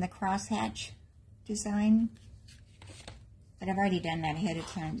using the crosshatch design. But I've already done that ahead of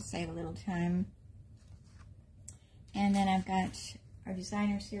time to save a little time. And then I've got our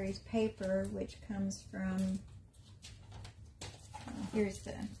designer series paper, which comes from, here's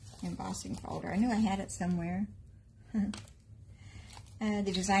the embossing folder. I knew I had it somewhere.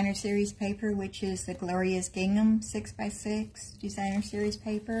 The designer series paper, which is the Glorious Gingham 6x6 designer series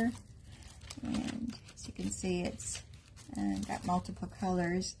paper. And as you can see, it's got multiple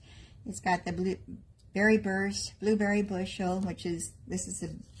colors. It's got the Berry Burst, Blueberry Bushel, which is, this is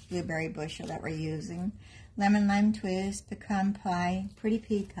the blueberry bushel that we're using. Lemon Lime Twist, Pecan Pie, Pretty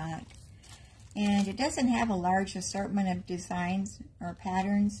Peacock. And it doesn't have a large assortment of designs or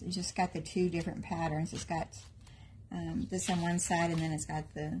patterns. It's just got the 2 different patterns. It's got this on one side, and then it's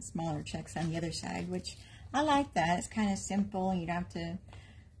got the smaller checks on the other side, which I like that. It's kind of simple. You don't have to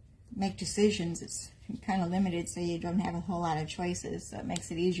make decisions. It's kind of limited, so you don't have a whole lot of choices, so it makes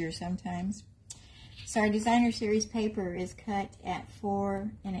it easier sometimes. So our designer series paper is cut at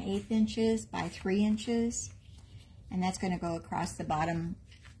 4 1/8 inches by 3 inches, and that's going to go across the bottom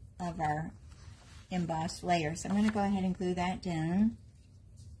of our embossed layer. So I'm going to go ahead and glue that down.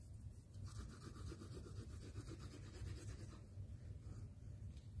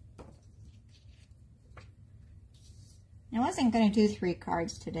 I wasn't going to do 3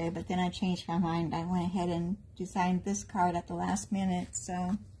 cards today, but then I changed my mind. I went ahead and designed this card at the last minute,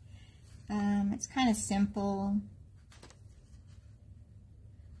 so it's kind of simple.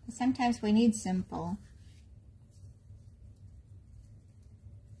 But sometimes we need simple.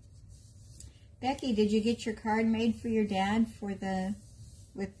 Becky, did you get your card made for your dad for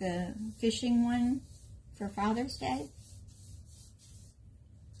with the fishing one for Father's Day?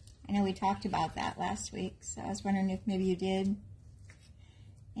 I know we talked about that last week, so I was wondering if maybe you did.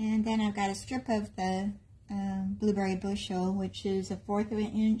 And then I've got a strip of the blueberry bushel, which is 1/4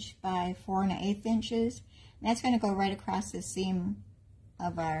 inch by 4 1/8 inches. And that's going to go right across the seam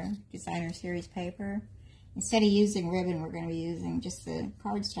of our designer series paper. Instead of using ribbon, we're going to be using just the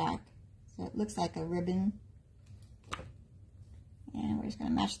cardstock, so it looks like a ribbon. And we're just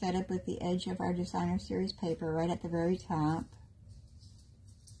going to match that up with the edge of our designer series paper right at the very top.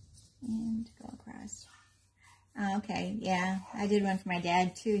 And go across. Oh, okay, yeah, I did one for my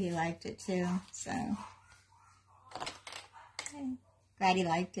dad too. He liked it too, so okay. Glad he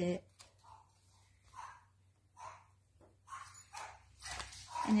liked it.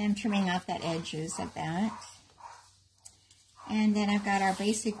 And then I'm trimming off that edges of that. And then I've got our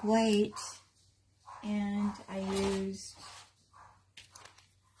basic white, and I used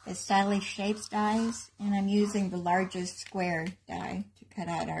the Stylish Shapes dies, and I'm using the largest square die to cut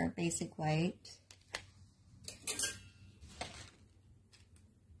out our basic white.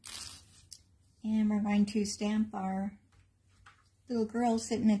 And we're going to stamp our little girl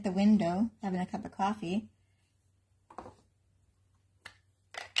sitting at the window having a cup of coffee.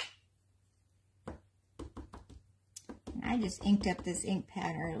 And I just inked up this ink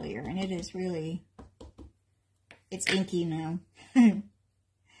pad earlier, and it is really, it's inky now.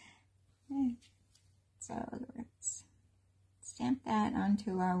 So let's stamp that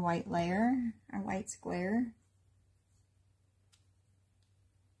onto our white layer, our white square.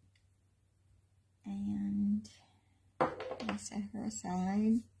 And I'll set her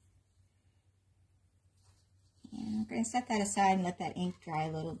aside. And I'm going to set that aside and let that ink dry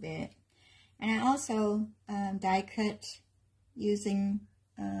a little bit. And I also die cut using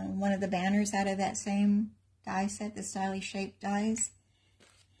one of the banners out of that same die set, the Stylish Shape dies.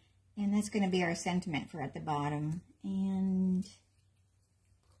 And that's going to be our sentiment for at the bottom. And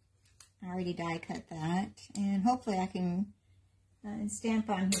I already die cut that. And hopefully I can stamp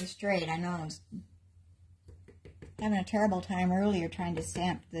on here straight. I know I was having a terrible time earlier trying to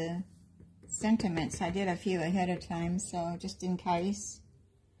stamp the sentiments. I did a few ahead of time, so just in case.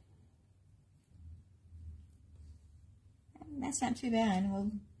 That's not too bad.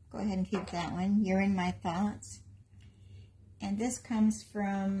 We'll go ahead and keep that one. You're in My Thoughts. And this comes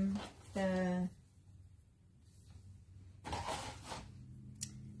from the,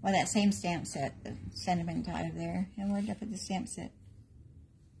 well, that same stamp set, the sentiment out of there. And where did I put the stamp set?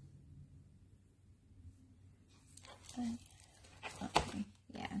 Okay,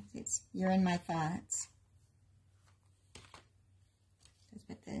 yeah, it's You're in My Thoughts. Let's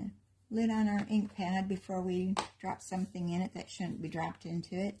put the lid on our ink pad before we drop something in it that shouldn't be dropped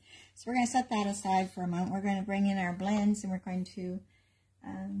into it. So we're going to set that aside for a moment. We're going to bring in our blends and we're going to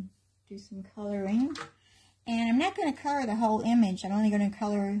do some coloring. And I'm not going to color the whole image. I'm only going to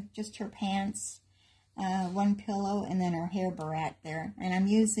color just her pants, one pillow, and then her hair barrette there. And I'm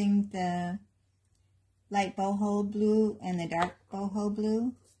using the light boho blue and the dark boho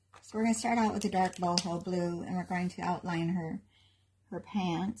blue. So we're going to start out with the dark boho blue and we're going to outline her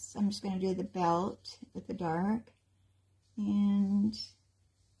pants. I'm just going to do the belt with the dark, and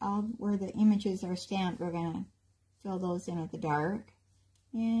all where the images are stamped, we're going to fill those in with the dark,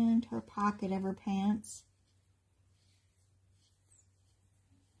 and her pocket of her pants.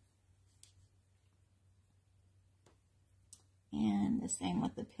 And the same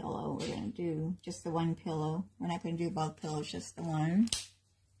with the pillow. We're going to do just the one pillow. We're not going to do both pillows, just the one.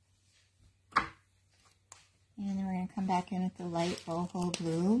 And then we're going to come back in with the light boho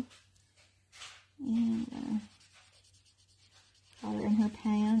blue. And color in her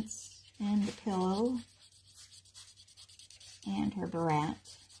pants and the pillow and her barrette.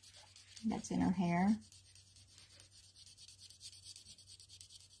 That's in her hair.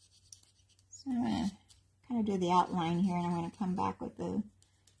 So I'm going to kind of do the outline here, and I'm going to come back with the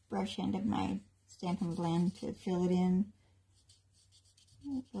brush end of my Stampin' Blend to fill it in.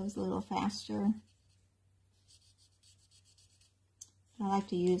 It goes a little faster. I like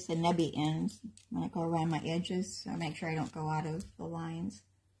to use the nubby ends when I go around my edges, so I make sure I don't go out of the lines.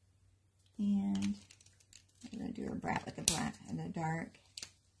 And I'm going to do a brat with the black and the dark.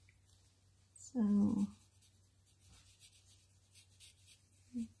 So,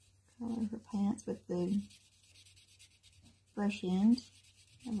 color her pants with the brush end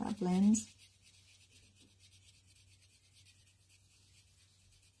of our blends.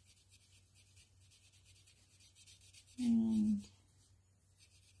 And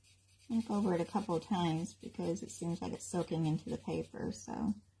look over it a couple of times because it seems like it's soaking into the paper, so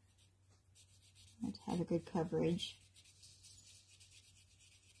I have to have a good coverage.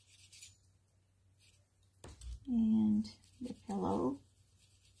 And the pillow.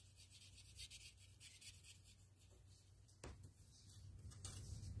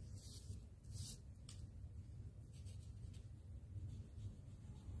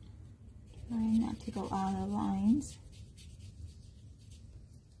 Trying not to go out of the lines.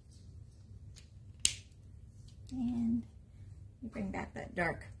 And we bring back that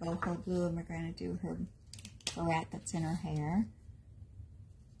dark boho blue, and we're going to do her barrette that's in her hair.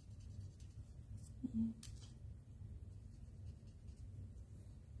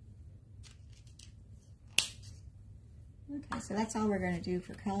 Okay, so that's all we're going to do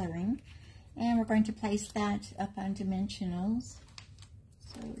for coloring. And we're going to place that up on dimensionals.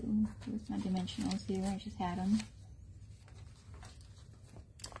 So, here's my dimensionals here. I just had them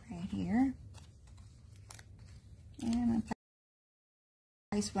right here. And I'm going to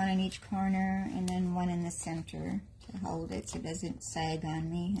place one in each corner and then one in the center to hold it so it doesn't sag on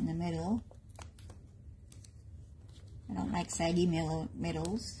me in the middle. I don't like saggy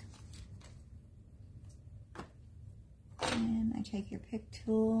middles. And I take your pick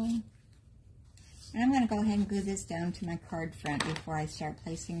tool. And I'm going to go ahead and glue this down to my card front before I start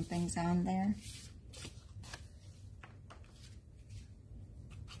placing things on there.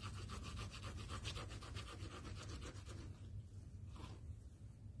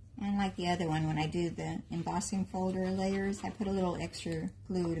 And like the other one, when I do the embossing folder layers, I put a little extra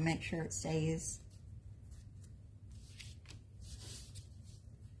glue to make sure it stays.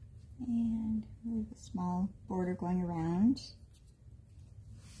 And with a small border going around.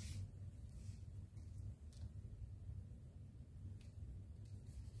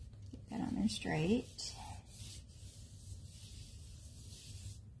 Keep that on there straight.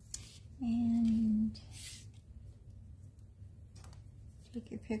 And take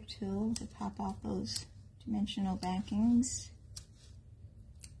your pick tool to pop off those dimensional backings.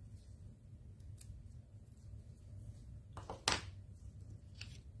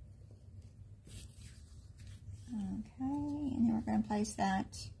 Okay, and then we're going to place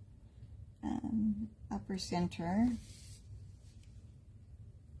that upper center.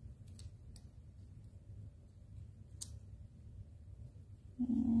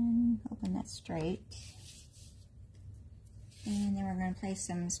 And hoping that's straight. And then we're going to place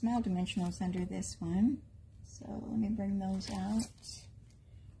some small dimensionals under this one. So let me bring those out.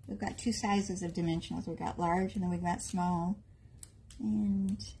 We've got two sizes of dimensionals. We've got large and then we've got small.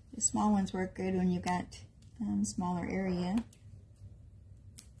 And the small ones work good when you've got smaller area.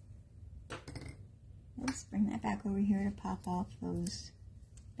 Let's bring that back over here to pop off those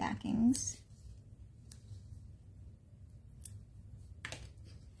backings.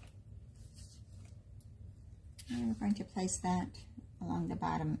 And we're going to place that along the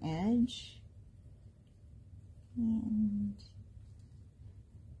bottom edge. And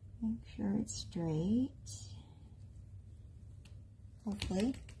make sure it's straight.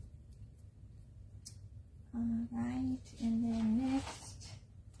 Hopefully. Alright, and then next,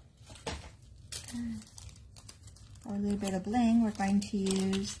 for a little bit of bling, we're going to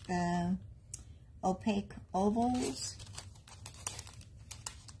use the opaque ovals.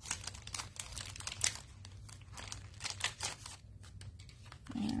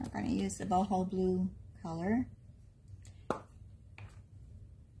 And we're going to use the boho blue color.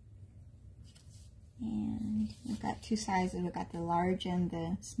 And we've got two sizes. We've got the large and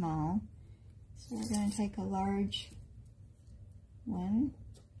the small. So we're going to take a large one.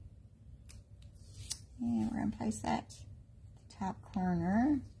 And we're going to place that at the top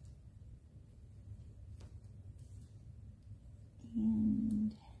corner.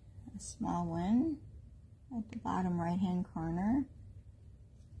 And a small one at the bottom right-hand corner.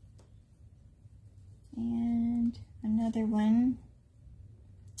 And another one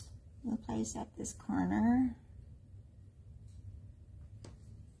we'll place at this corner.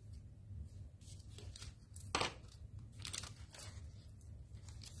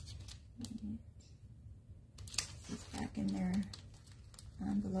 It's back in their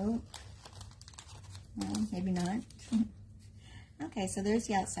envelope. Well, maybe not. Okay, so there's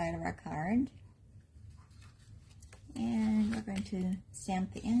the outside of our card. And we're going to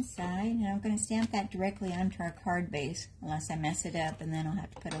stamp the inside, and I'm going to stamp that directly onto our card base, unless I mess it up, and then I'll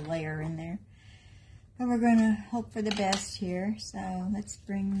have to put a layer in there. But we're going to hope for the best here, so let's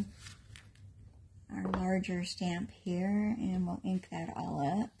bring our larger stamp here, and we'll ink that all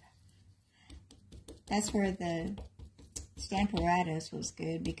up. That's where the Stamparatus was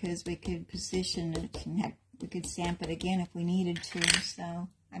good, because we could position it, and we could stamp it again if we needed to, so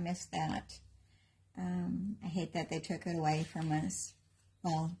I missed that. I hate that they took it away from us.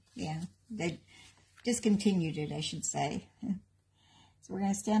 Well, yeah, they discontinued it, I should say. So we're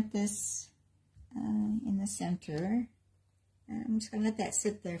going to stamp this in the center. I'm just going to let that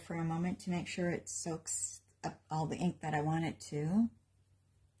sit there for a moment to make sure it soaks up all the ink that I want it to.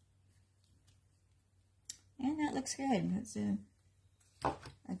 And that looks good. That's a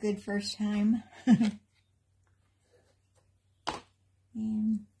good first time.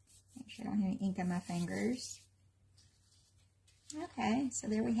 And make sure I don't have any ink on my fingers. Okay, so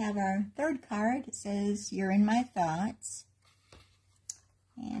there we have our third card. It says, "You're in my thoughts,"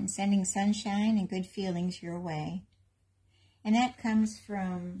 and sending sunshine and good feelings your way. And that comes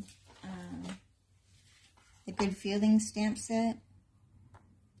from the Good Feelings stamp set.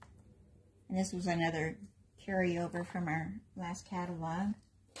 And this was another carryover from our last catalog.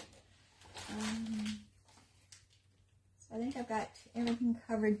 So I think I've got everything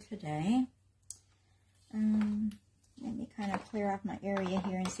covered today. Let me kind of clear off my area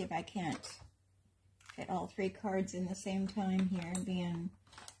here and see if I can't fit all three cards in the same time here, being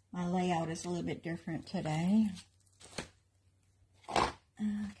my layout is a little bit different today.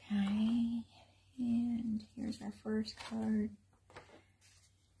 Okay, and here's our first card.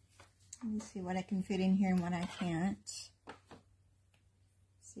 Let me see what I can fit in here and what I can't.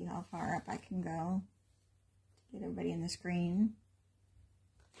 See how far up I can go to get everybody in the screen.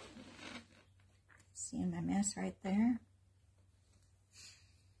 Seeing my mess right there.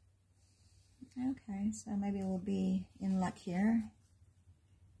 Okay, so maybe we'll be in luck here.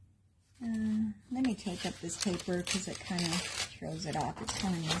 Let me take up this paper because it kind of throws it off. It's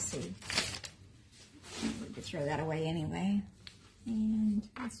kind of messy. We could throw that away anyway. And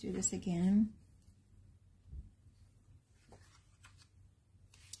let's do this again.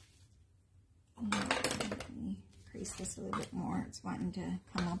 And let me crease this a little bit more. It's wanting to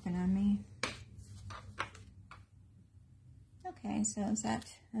come open on me. Okay, so is that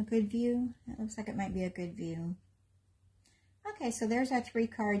a good view? It looks like it might be a good view. Okay, so there's our three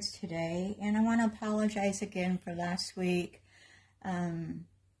cards today, and I want to apologize again for last week.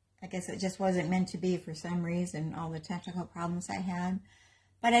 I guess it just wasn't meant to be for some reason, all the technical problems I had.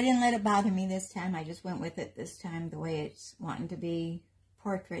 But I didn't let it bother me this time. I just went with it this time, the way it's wanting to be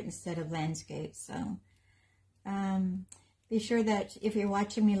portrait instead of landscape. So be sure that if you're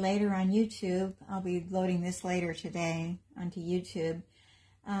watching me later on YouTube, I'll be loading this later today onto YouTube.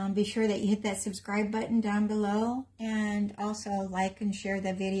 Be sure that you hit that subscribe button down below, and also like and share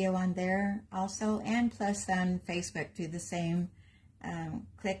the video on there also, and plus on Facebook do the same.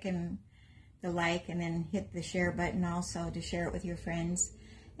 Click and the like, and then hit the share button also to share it with your friends.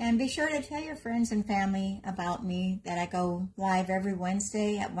 And be sure to tell your friends and family about me, that I go live every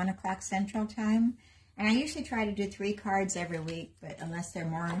Wednesday at 1 o'clock Central Time. And I usually try to do 3 cards every week, but unless they're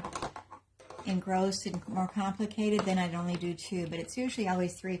more engrossed and more complicated, then I'd only do 2. But it's usually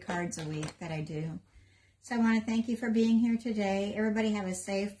always 3 cards a week that I do. So I want to thank you for being here today. Everybody have a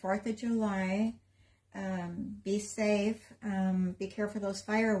safe 4th of July. Be safe. Be careful of those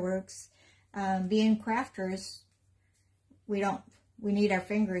fireworks. Being crafters, we need our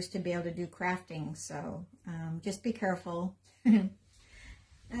fingers to be able to do crafting, so just be careful.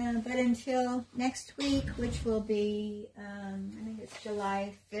 But until next week, which will be, I think it's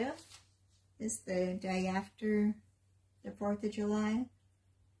July 5th, is the day after the 4th of July.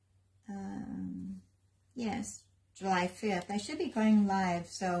 Yes, July 5th. I should be going live,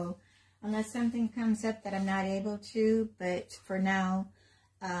 so unless something comes up that I'm not able to, but for now,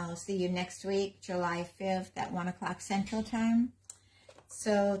 I'll see you next week, July 5th at 1 o'clock Central Time.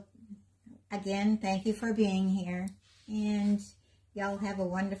 So, again, thank you for being here, and y'all have a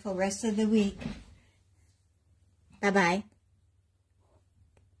wonderful rest of the week. Bye-bye.